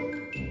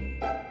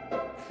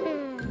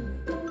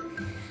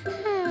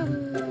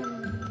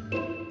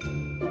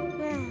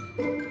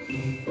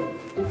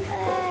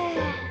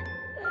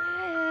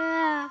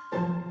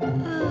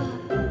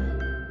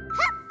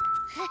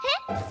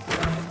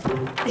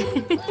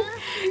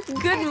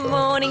 Good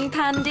morning,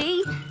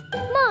 Pandy.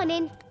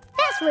 Morning.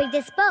 Let's read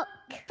this book.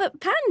 But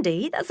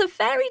Pandy, that's a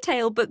fairy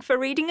tale book for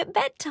reading at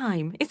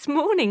bedtime. It's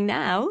morning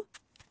now.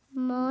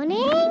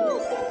 Morning?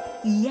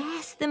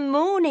 Yes, the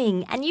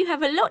morning. And you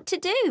have a lot to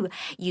do.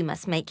 You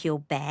must make your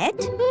bed.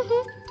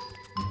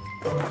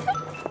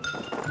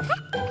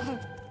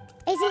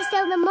 Is it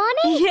still the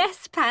morning?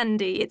 Yes,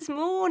 Pandy, it's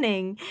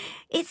morning.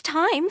 It's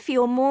time for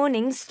your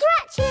morning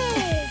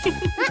Stretches!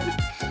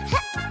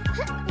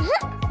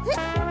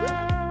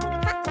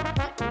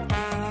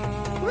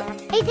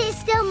 Is it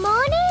still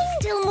morning?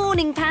 Still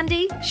morning,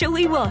 Pandy. Shall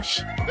we wash?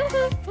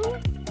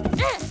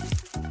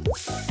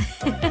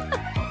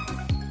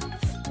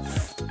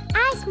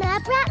 I smell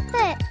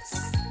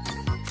breakfast.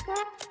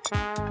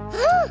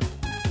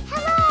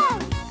 Hello!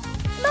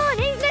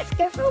 Morning, let's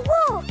go for a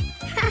walk.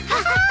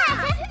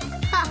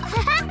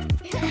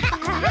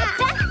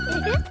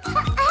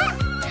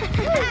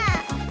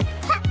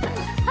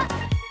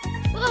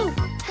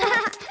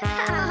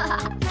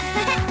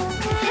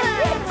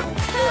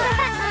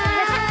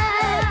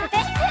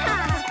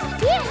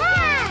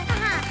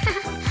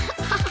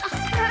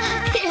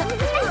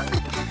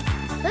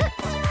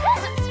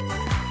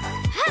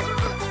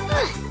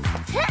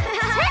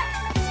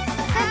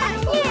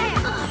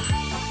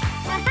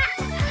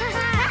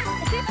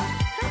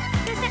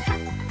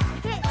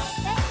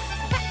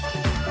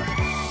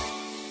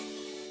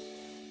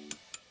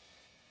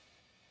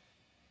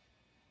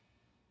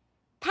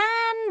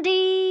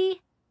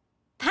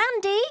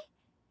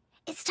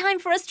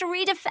 For us to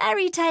read a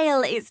fairy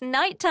tale. It's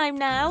nighttime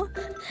now.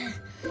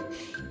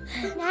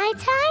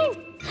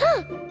 Nighttime?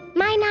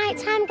 My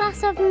nighttime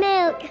glass of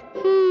milk.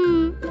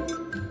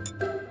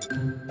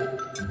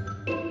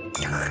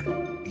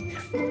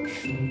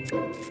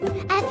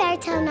 A fairy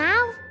tale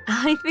now?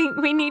 I think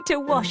we need to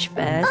wash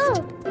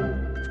first.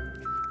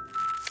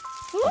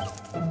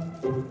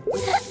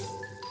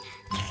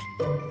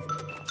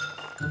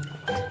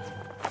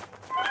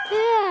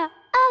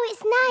 Oh,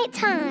 it's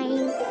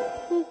nighttime.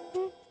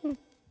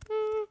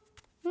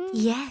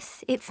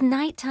 Yes, it's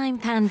nighttime,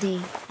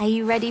 Pandy. Are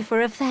you ready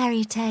for a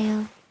fairy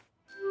tale?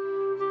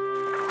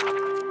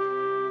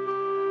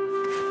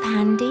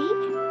 Pandy?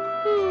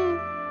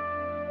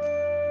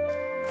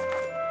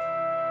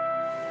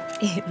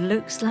 It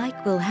looks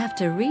like we'll have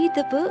to read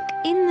the book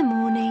in the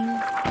morning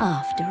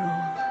after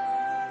all.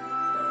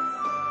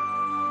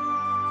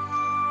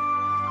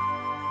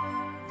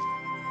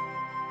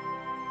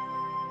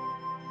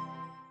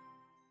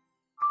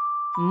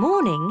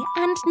 Morning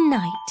and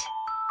night.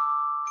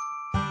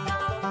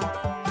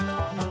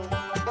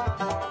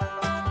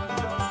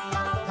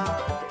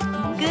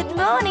 Good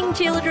morning,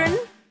 children.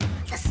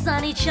 The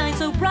sun, it shines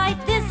so bright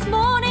this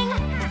morning.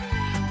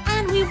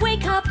 And we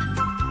wake up.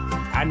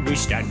 And we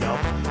stand up.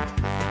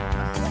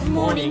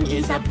 Morning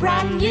is a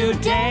brand new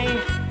day.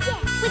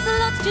 With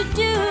lots to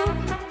do.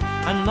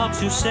 And lots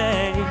to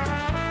say.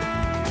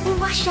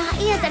 Wash our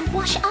ears and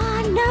wash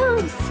our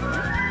nose.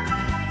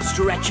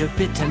 Stretch a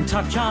bit and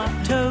touch our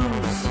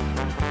toes.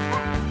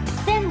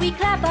 Then we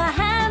clap our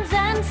hands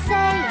and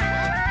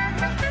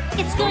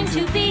say, it's going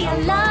to be a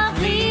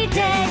lovely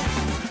day.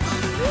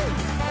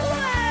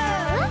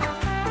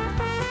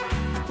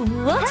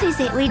 What is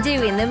it we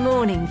do in the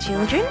morning,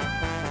 children?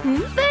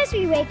 First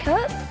we wake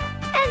up,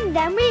 and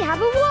then we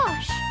have a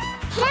wash.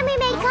 Then we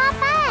make our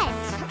bed.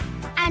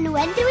 And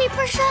when do we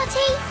brush our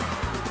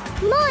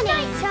teeth? Morning.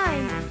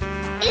 Nighttime.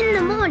 In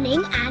the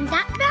morning and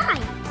at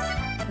night.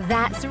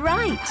 That's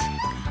right.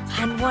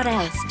 And what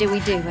else do we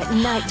do at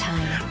night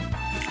time?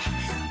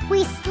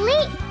 We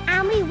sleep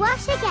and we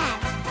wash again.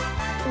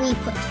 We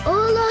put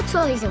all our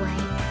toys away.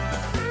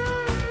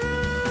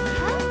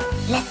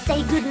 Let's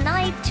say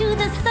goodnight to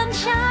the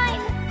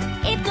sunshine.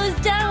 It goes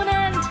down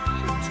and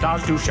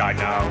Stars do shine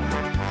now.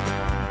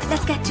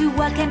 let's get to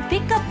work and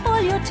pick up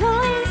all your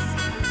toys.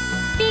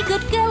 Be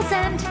good girls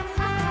and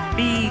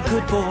Be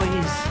good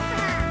boys.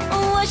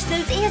 wash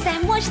those ears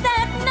and wash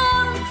that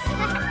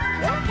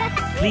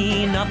nose.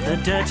 Clean up the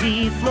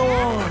dirty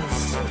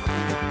floors.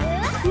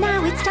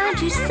 Now it's time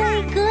to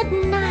say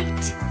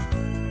goodnight.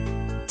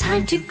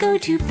 time to go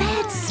to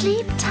bed.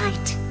 Sleep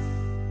tight.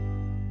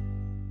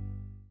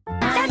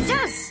 That's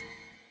us.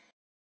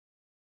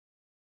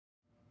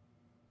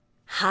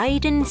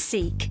 Hide and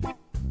seek.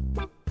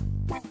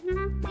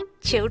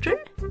 Children?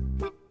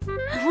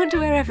 I wonder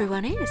where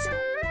everyone is.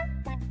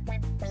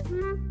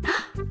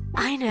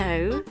 I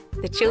know.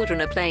 The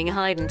children are playing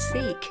hide and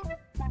seek.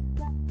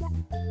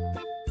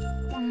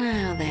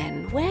 Now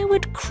then, where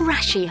would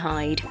Crashy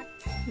hide?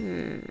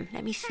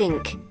 Let me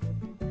think.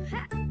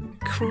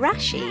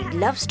 Crashy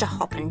loves to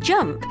hop and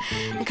jump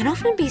and can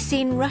often be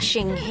seen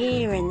rushing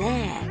here and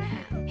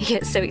there. He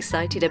gets so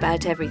excited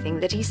about everything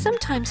that he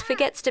sometimes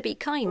forgets to be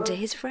kind to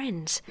his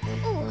friends.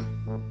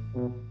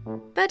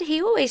 But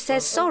he always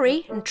says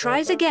sorry and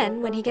tries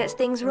again when he gets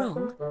things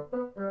wrong.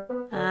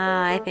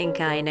 I think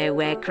I know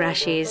where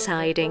Crashy is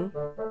hiding.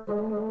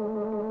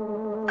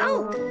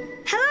 Oh,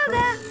 hello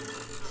there.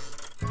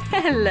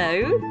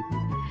 Hello.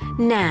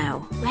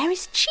 Now, where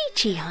is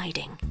Chi-Chi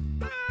hiding?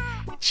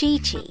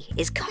 Chi-Chi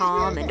is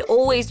calm and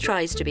always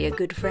tries to be a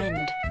good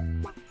friend.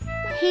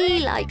 He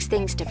likes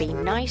things to be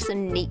nice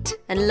and neat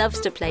and loves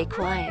to play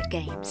quiet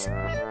games.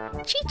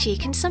 Chi-Chi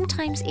can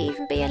sometimes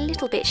even be a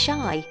little bit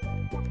shy.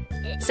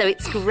 So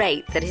it's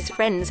great that his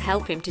friends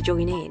help him to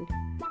join in.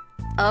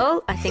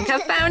 Oh, I think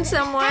I've found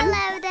someone.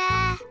 Hello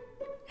there.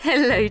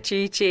 Hello,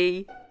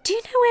 Chi-Chi. Do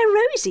you know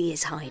where Rosie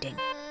is hiding?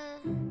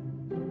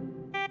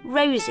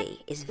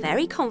 Rosie is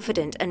very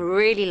confident and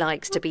really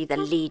likes to be the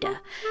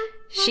leader.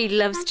 She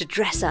loves to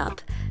dress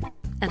up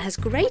and has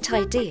great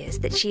ideas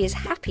that she is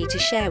happy to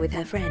share with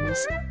her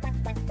friends.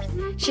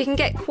 She can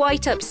get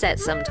quite upset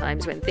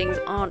sometimes when things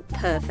aren't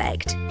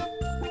perfect,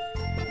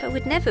 but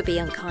would never be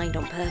unkind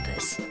on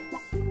purpose.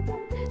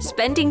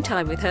 Spending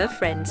time with her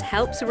friends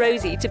helps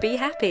Rosie to be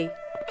happy.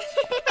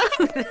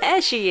 Oh,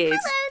 there she is.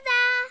 Hello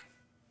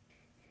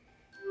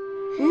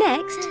there.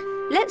 Next,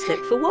 let's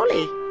look for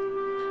Wally.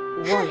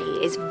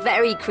 Wally is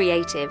very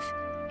creative.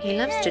 He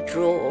loves to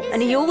draw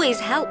and he always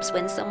helps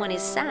when someone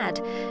is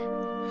sad.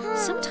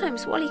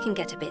 Sometimes Wally can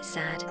get a bit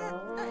sad.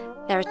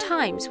 There are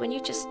times when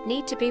you just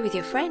need to be with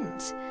your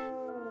friends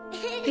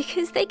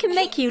because they can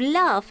make you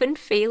laugh and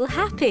feel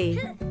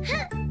happy.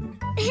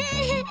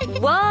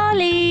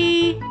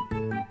 Wally!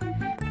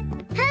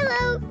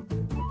 Hello.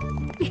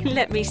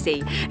 Let me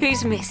see,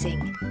 who's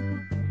missing?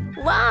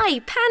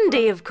 Why,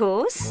 Pandy, of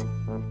course.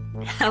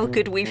 How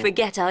could we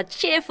forget our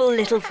cheerful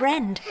little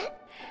friend?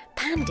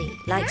 Pandy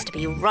likes to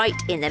be right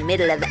in the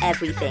middle of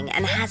everything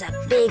and has a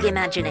big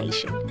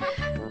imagination.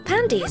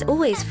 Pandy is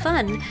always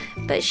fun,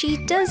 but she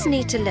does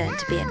need to learn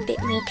to be a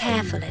bit more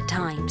careful at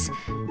times.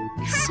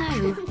 So,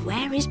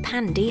 where is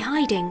Pandy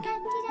hiding?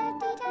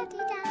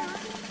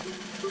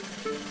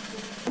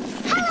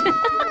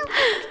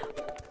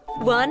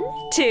 1,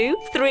 2,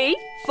 3,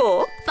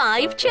 4,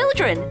 5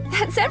 children.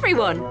 That's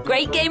everyone.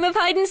 Great game of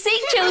hide and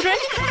seek, children.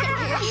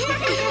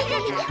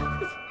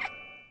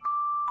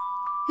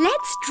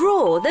 Let's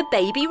draw the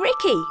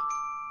BabyRiki.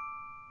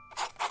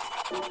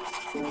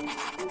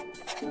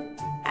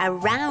 A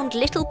round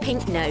little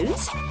pink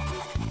nose,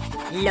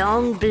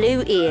 long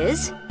blue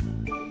ears.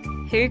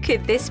 Who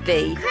could this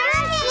be?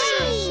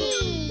 Crashy.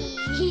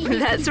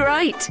 That's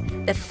right.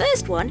 The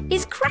first one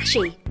is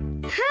Crashy.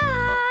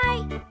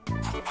 Hi.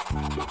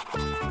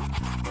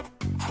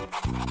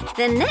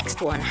 The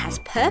next one has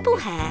purple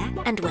hair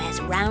and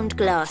wears round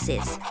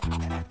glasses.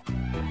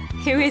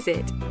 Who is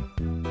it?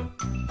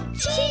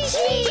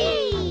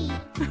 Chi-Chi.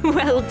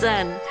 Well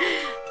done.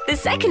 The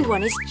second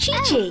one is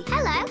Chi-Chi.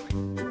 Hello.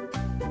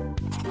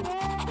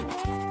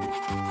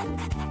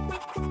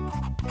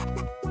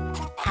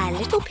 A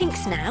little pink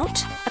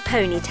snout, a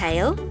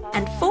ponytail,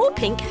 and 4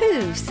 pink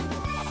hooves.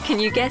 Can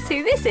you guess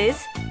who this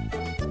is?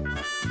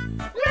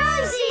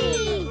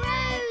 Rosie.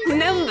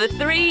 Number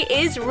 3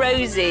 is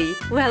Rosie.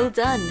 Well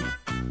done.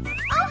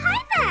 Oh,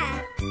 hi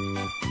there.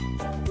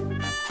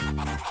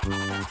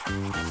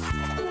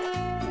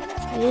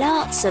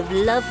 Lots of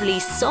lovely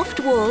soft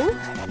wool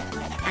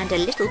and a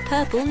little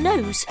purple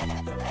nose.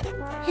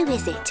 Who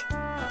is it?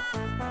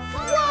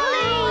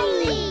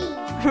 Wally.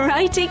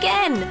 Right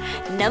again.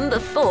 Number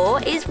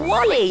 4 is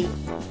Wally.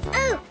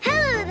 Oh,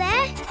 hello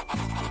there.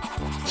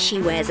 She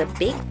wears a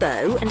big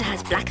bow and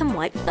has black and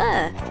white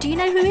fur. Do you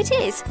know who it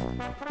is?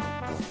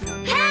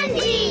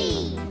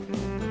 Pandy.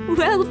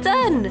 Well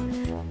done.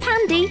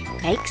 Pandy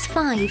makes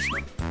 5.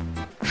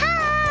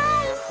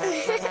 Hi.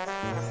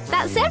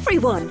 That's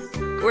everyone.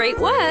 Great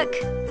work.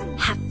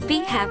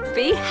 Happy,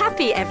 happy,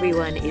 happy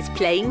everyone is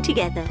playing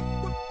together.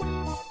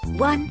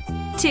 1,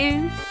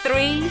 2,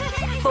 3,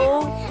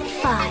 4,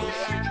 5.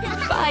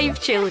 5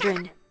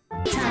 children.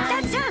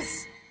 That's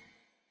us.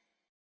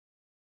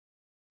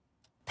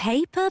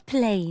 Paper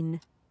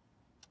plane.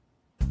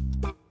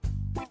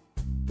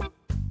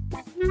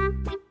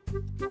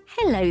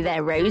 Hello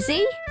there,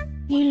 Rosie.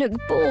 You look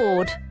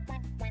bored.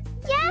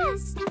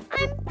 Yes,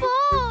 I'm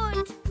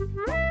bored.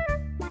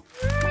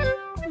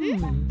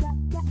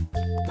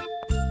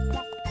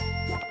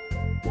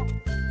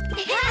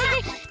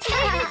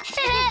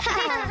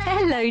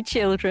 Hello,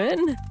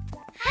 children.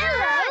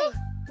 Hello.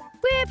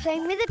 We're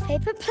playing with a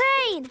paper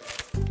plane.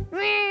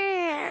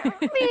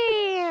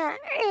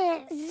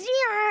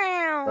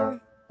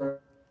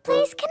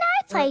 Please, can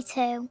I play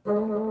too?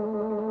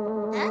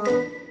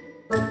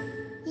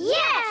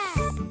 Yes!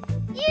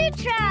 You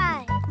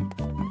try!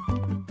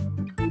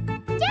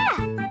 Yeah!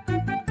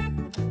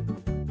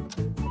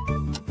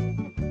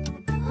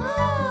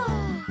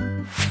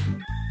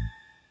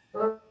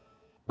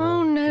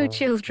 Oh no,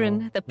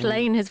 children. The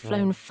plane has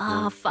flown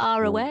far,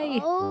 far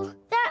away. Oh,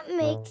 that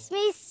makes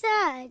me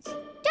sad.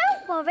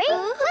 Don't worry,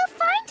 we'll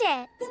find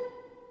it.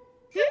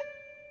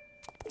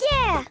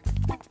 Yeah!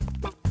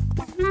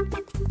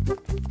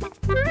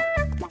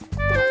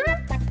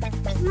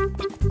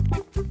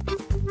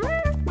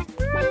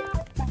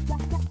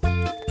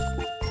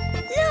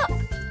 Look!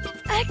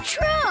 A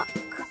truck!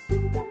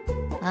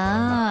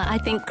 Ah, I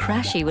think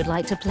Crashy would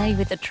like to play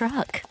with the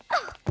truck.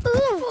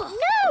 Ooh,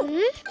 no! We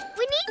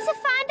need to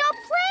find our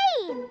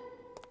plane!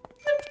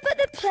 But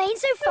the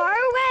plane's so far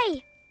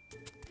away.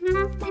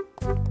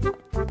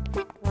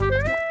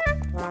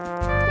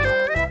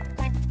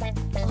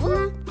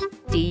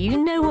 Do you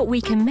know what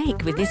we can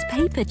make with this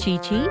paper,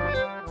 Chi-Chi?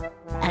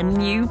 A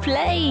new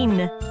plane!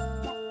 A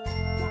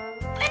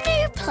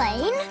new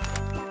plane?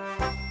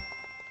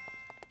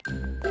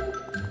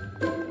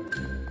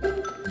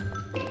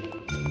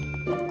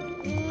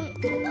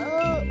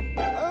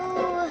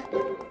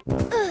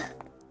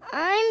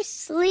 I'm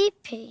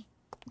sleepy.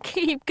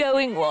 Keep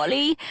going,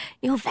 Wally.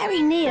 You're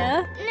very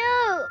near.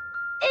 No,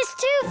 it's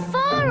too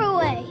far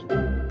away.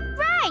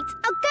 Right,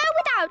 I'll go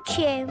without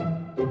you.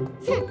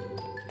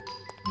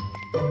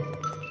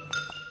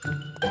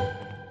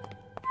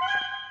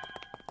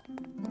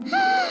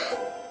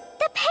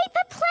 The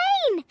paper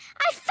plane!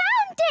 I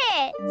found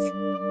it!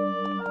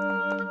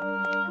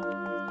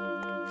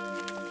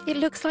 It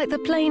looks like the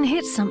plane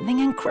hit something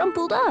and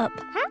crumpled up.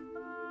 Huh?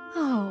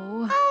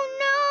 Oh. Oh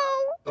no!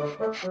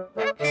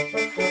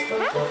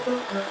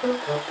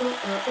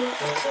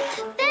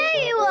 There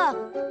you are!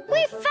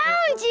 We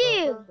found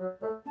you!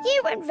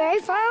 You went very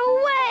far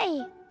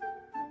away.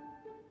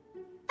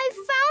 I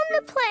found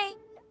the plane,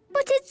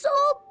 but it's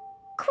all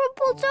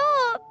crumpled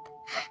up.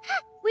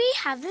 We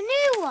have a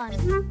new one.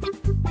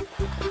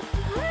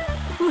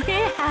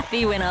 We're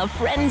happy when our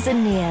friends are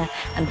near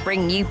and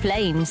bring new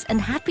planes and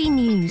happy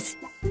news.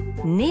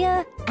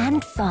 Near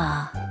and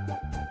far.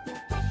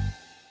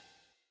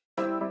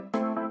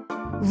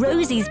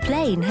 Rosie's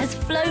plane has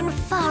flown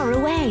far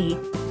away.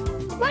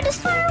 What does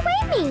far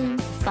away mean?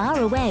 Far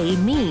away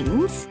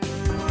means...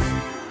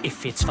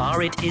 If it's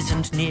far, it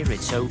isn't near.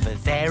 It's over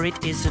there,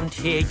 it isn't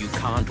here. You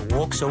can't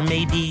walk, so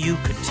maybe you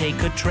could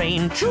take a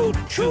train.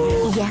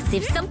 Choo-choo. Yes,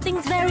 if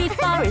something's very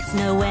far, it's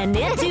nowhere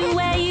near to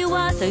where you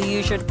are. So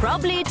you should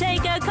probably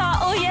take a car,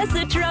 or yes,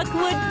 a truck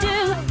would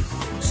do.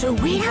 So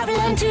we have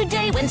learned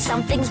today, when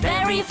something's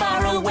very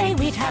far away,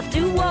 we'd have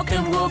to walk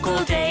and walk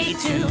all day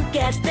to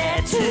get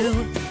there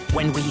too.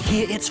 When we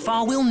hear it's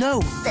far, we'll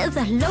know. There's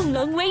a long,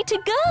 long way to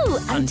go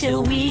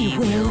until we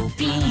will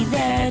be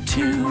there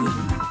too.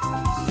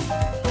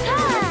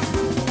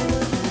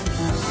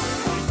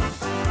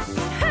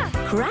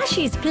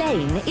 Crashy's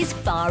plane is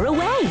far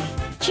away.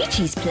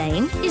 Chi-Chi's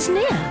plane is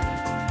near.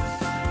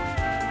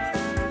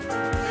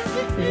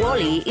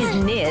 Wally is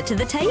near to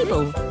the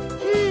table.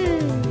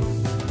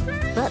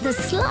 But the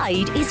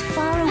slide is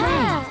far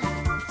away.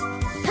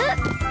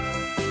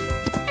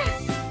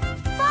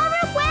 Far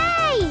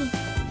away!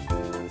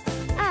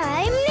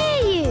 I'm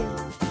near you.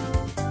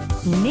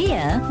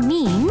 Near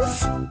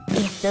means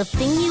if the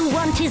thing you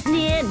want is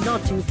near,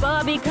 not too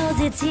far because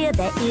it's here,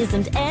 there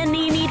isn't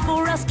any need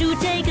for us to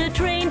take a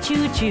train,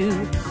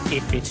 choo-choo.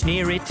 If it's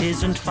near, it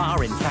isn't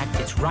far. In fact,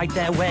 it's right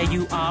there where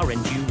you are,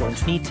 and you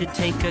won't need to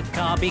take a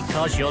car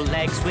because your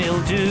legs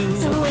will do.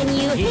 So when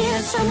you hear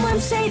someone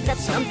say that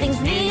something's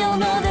near, you'll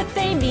know that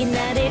they mean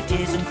that it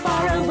isn't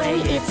far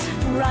away, it's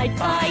right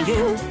by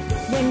you.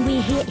 When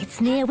we hear it's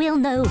near, we'll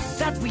know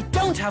that we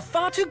don't have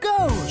far to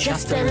go.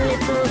 Just a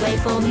little way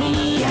for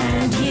me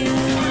and you.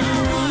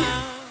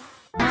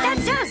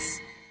 That's us!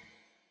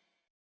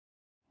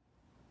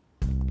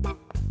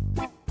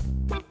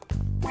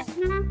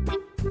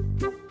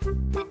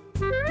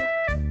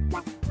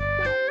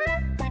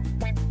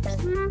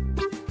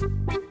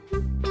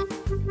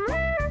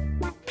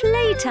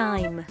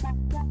 Playtime.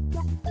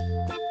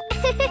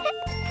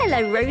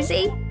 Hello,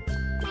 Rosie.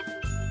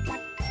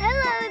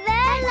 Hello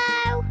there.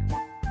 Hello.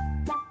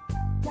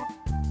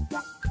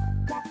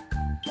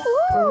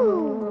 Ooh.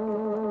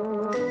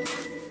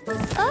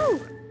 Oh.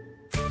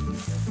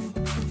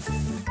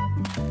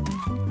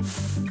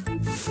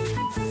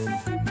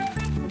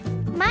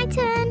 My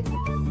turn.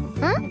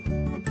 Huh?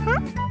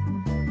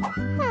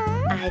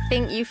 I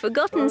think you've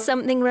forgotten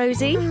something,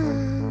 Rosie.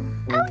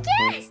 Oh,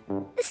 yes!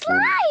 The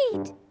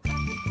slide!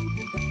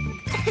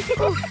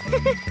 Oh.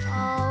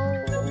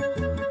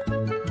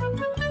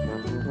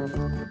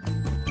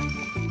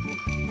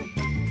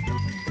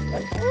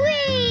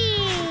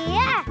 Whee!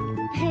 Yeah!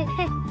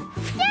 Yeah!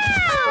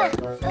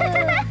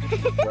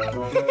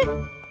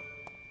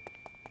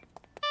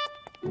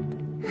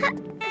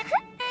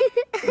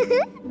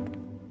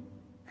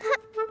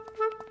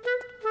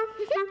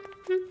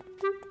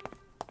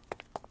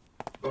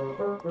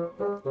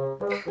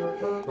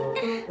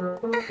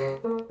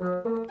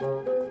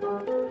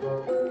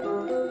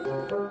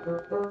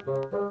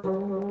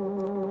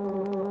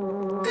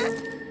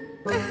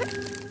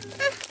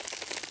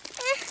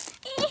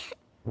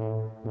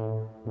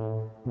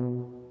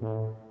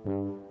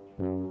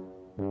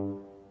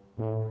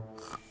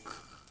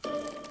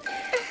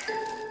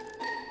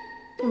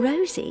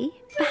 Rosie,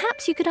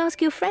 perhaps you could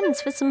ask your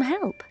friends for some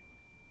help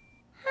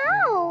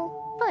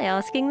How? by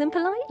asking them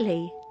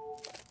politely.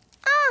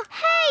 Oh,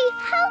 hey,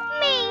 help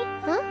me!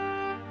 Huh?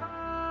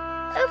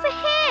 Over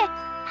here,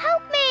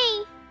 help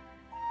me!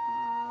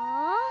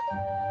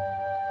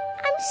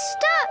 I'm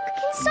stuck.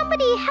 Can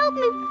somebody help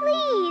me,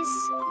 please?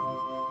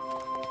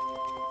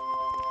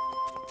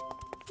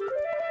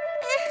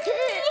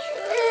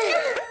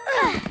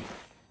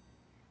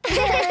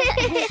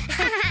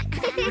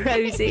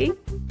 Rosie,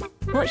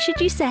 what should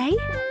you say?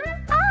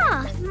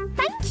 Ah,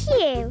 thank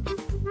you.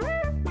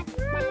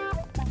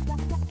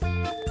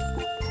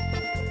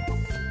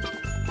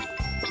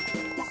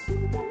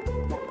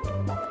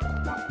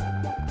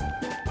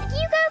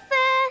 You go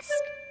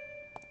first.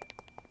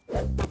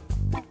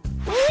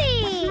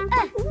 Whee!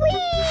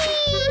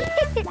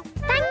 Whee!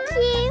 Thank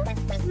you.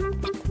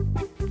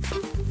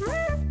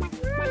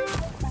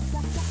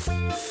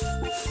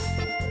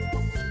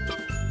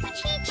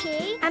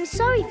 Chi-Chi, I'm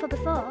sorry for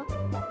before.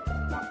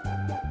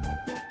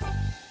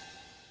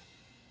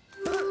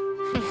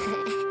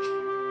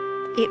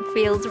 It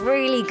feels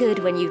really good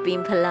when you've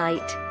been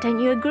polite. Don't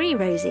you agree,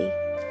 Rosie?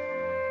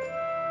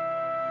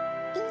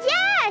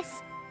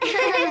 Yes!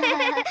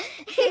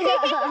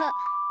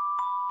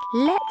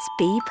 Let's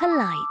be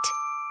polite.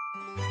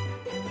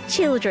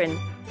 Children,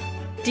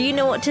 do you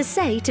know what to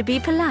say to be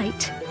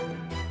polite?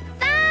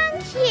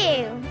 Thank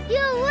you.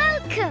 You're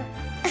welcome.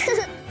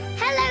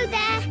 Hello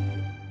there.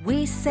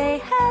 We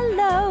say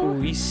hello,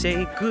 We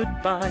say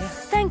goodbye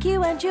thank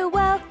you and you're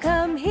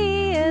welcome.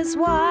 Here's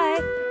why.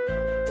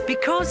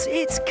 because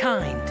it's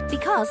kind,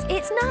 Because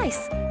it's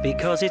nice.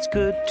 because it's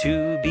good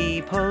to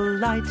be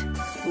polite.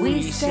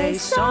 We say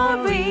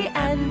sorry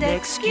and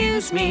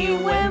excuse me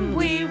when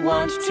we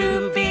want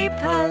to be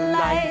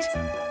polite.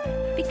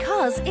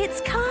 Because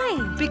it's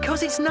kind.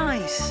 Because it's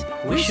nice.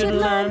 We should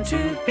learn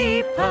to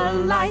be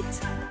polite.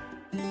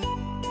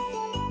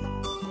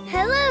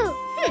 Hello.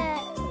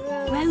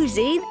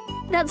 Rosie,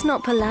 that's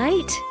not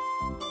polite.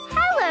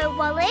 Hello,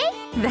 Wally.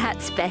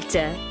 That's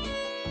better.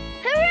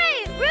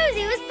 Hooray!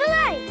 Rosie was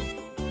polite.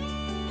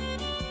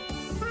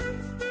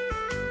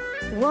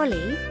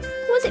 Wally,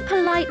 was it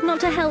polite not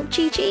to help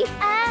Chi-Chi?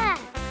 Ah.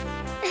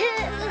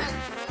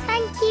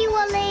 Thank you,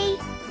 Wally.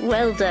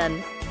 Well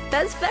done.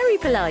 That's very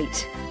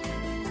polite.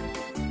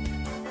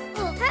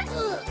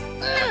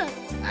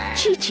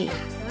 Chi-Chi,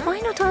 why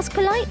not ask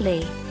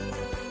politely?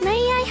 May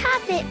I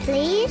have it,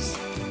 please?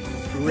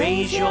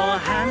 Raise your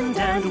hand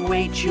and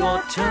wait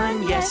your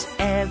turn. Yes,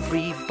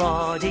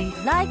 everybody.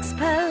 Likes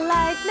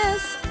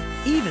politeness.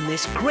 Even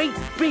this great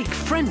big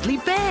friendly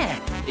bear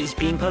is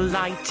being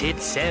polite.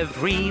 It's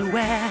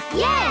everywhere.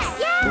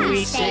 Yes.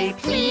 We say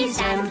please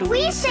and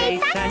we say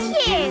thank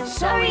you.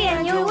 Sorry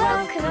and you're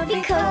welcome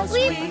because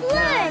we've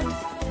learned.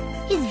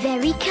 It's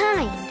very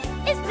kind.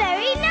 It's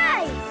very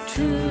nice.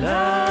 To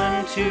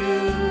learn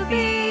to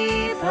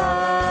be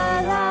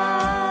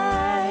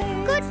polite.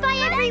 Goodbye,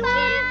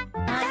 everyone.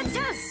 That's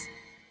us.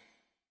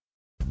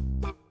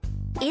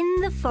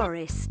 In the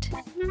forest.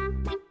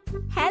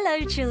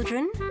 Hello,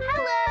 children.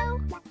 Hello.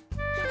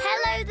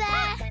 Hello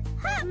there.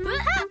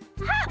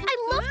 I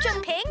love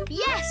jumping.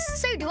 Yes,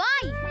 so do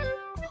I.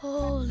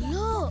 Oh,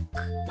 look.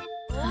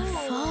 A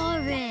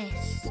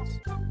forest.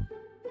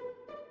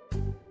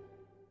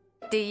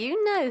 Do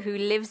you know who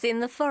lives in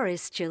the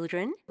forest,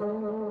 children?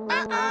 Who?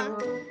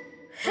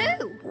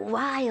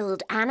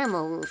 Wild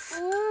animals.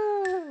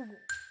 Ooh,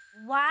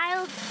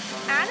 wild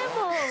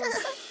animals.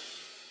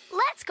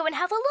 Let's go and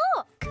have a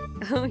look.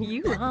 Oh,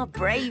 you are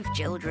brave,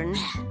 children.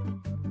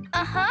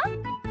 Uh-huh.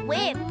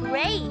 We're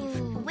brave.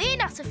 We're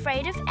not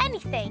afraid of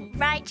anything,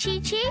 right,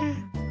 Chi-Chi?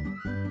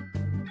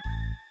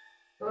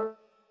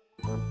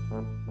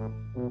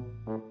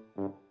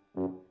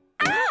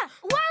 Ah!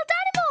 Wild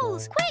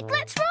animals! Quick,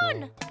 let's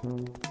run!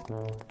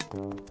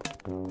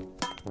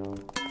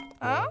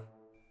 Huh?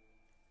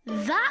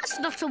 That's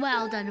not a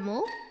wild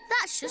animal.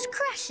 That's just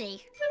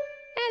Cressy.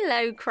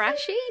 Hello,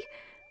 Crashy.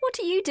 What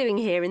are you doing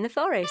here in the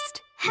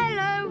forest?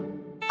 Hello.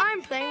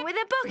 I'm playing with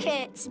a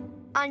bucket.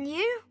 And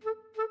you?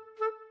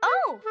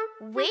 Oh,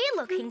 we're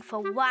looking for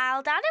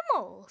wild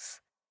animals.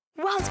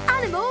 Wild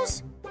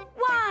animals?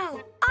 Wow,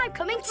 I'm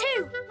coming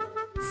too.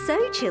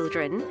 So,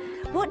 children,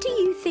 what do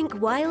you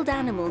think wild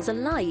animals are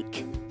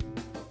like?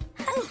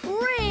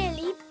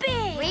 Really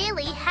big.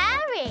 Really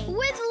hairy.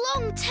 With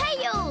long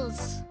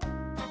tails.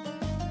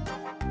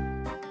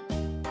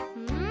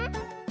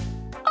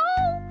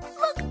 Oh,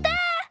 look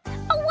there!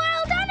 A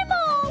wild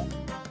animal!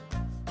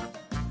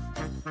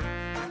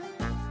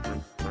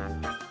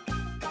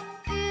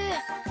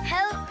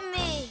 Help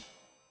me.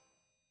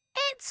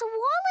 It's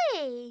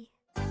Wally.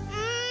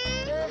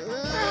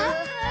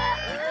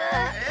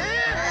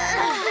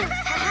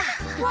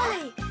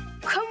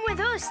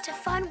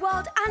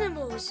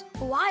 animals.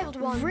 Wild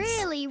ones.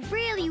 Really,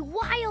 really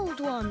wild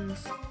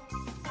ones.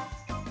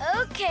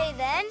 OK,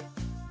 then.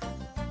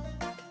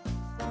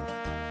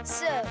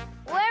 So,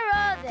 where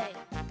are they?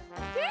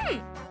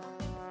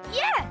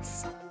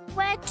 Yes.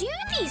 Where do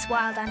these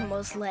wild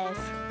animals live?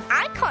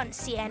 I can't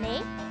see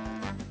any.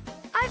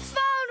 I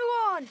found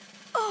one.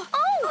 Oh,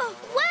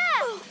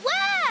 where?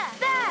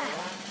 There.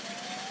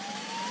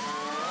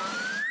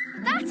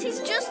 That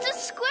is just a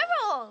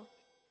squirrel.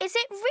 Is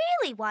it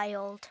really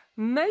wild?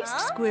 Most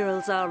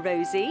squirrels are,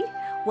 Rosie.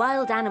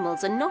 Wild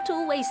animals are not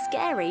always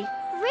scary.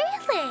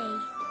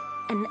 Really?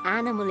 An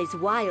animal is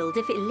wild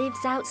if it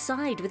lives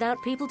outside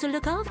without people to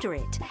look after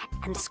it.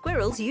 And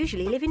squirrels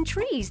usually live in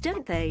trees,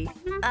 don't they?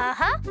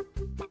 Uh-huh.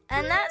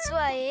 And that's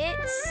why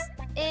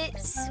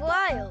it's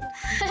wild.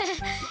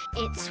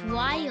 It's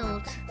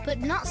wild, but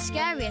not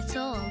scary at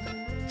all.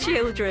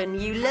 Children,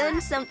 you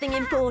learned something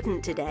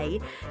important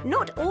today.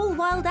 Not all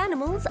wild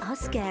animals are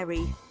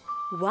scary.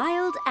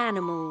 Wild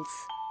animals.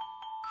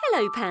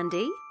 Hello,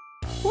 Pandy.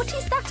 What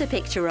is that a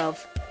picture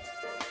of?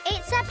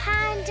 It's a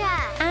panda.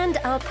 And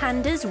are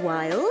pandas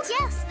wild?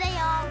 Yes, they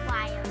are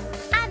wild.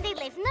 And they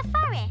live in the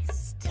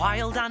forest.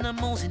 Wild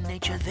animals in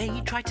nature,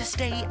 they try to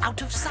stay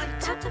out of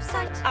sight. Out of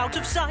sight. Out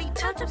of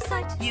sight. Out of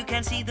sight. You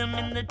can see them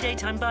in the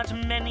daytime, but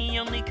many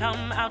only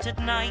come out at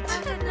night.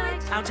 Out at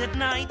night. Out at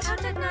night.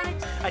 Out at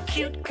night. A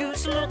cute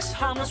goose looks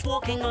harmless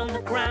walking on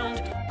the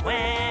ground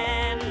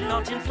when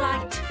not in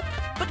flight.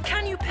 But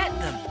can you pet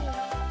them?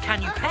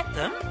 Can you pet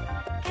them?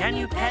 Can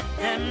you pet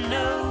them?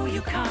 No,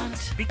 you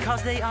can't.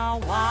 Because they are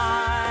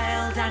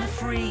wild and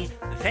free.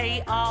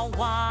 They are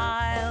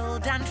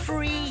wild and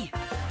free.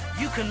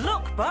 You can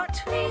look, but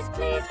Please,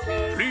 please,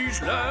 please.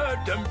 Please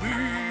let them be.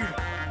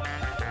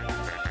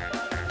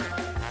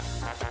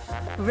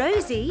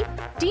 Rosie,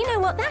 do you know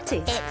what that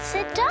is? It's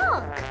a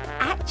dog.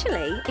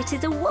 Actually, it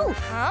is a wolf.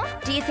 Huh?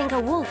 Do you think a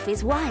wolf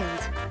is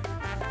wild?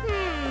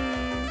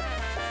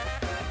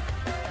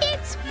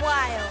 It's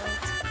wild.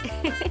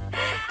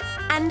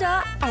 And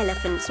are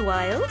elephants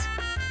wild?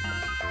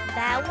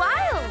 They're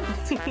wild.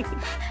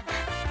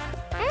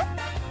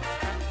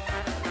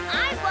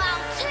 I'm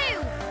wild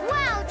too.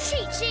 Wild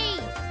Chi-Chi.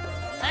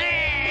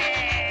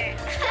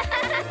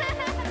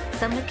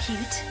 Some are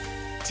cute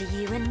to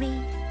you and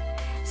me.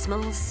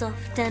 Small,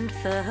 soft and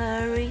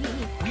furry.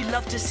 we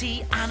love to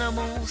see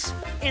animals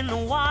in the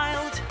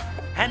wild,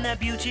 and their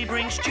beauty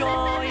brings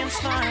joy and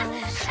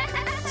smiles.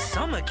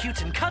 Some are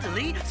cute and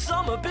cuddly,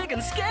 some are big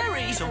and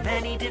scary. So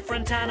many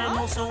different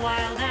animals, so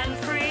wild and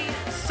free.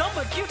 Some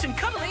are cute and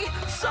cuddly,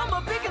 some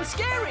are big and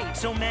scary.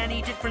 So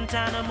many different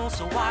animals,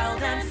 so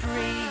wild and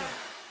free.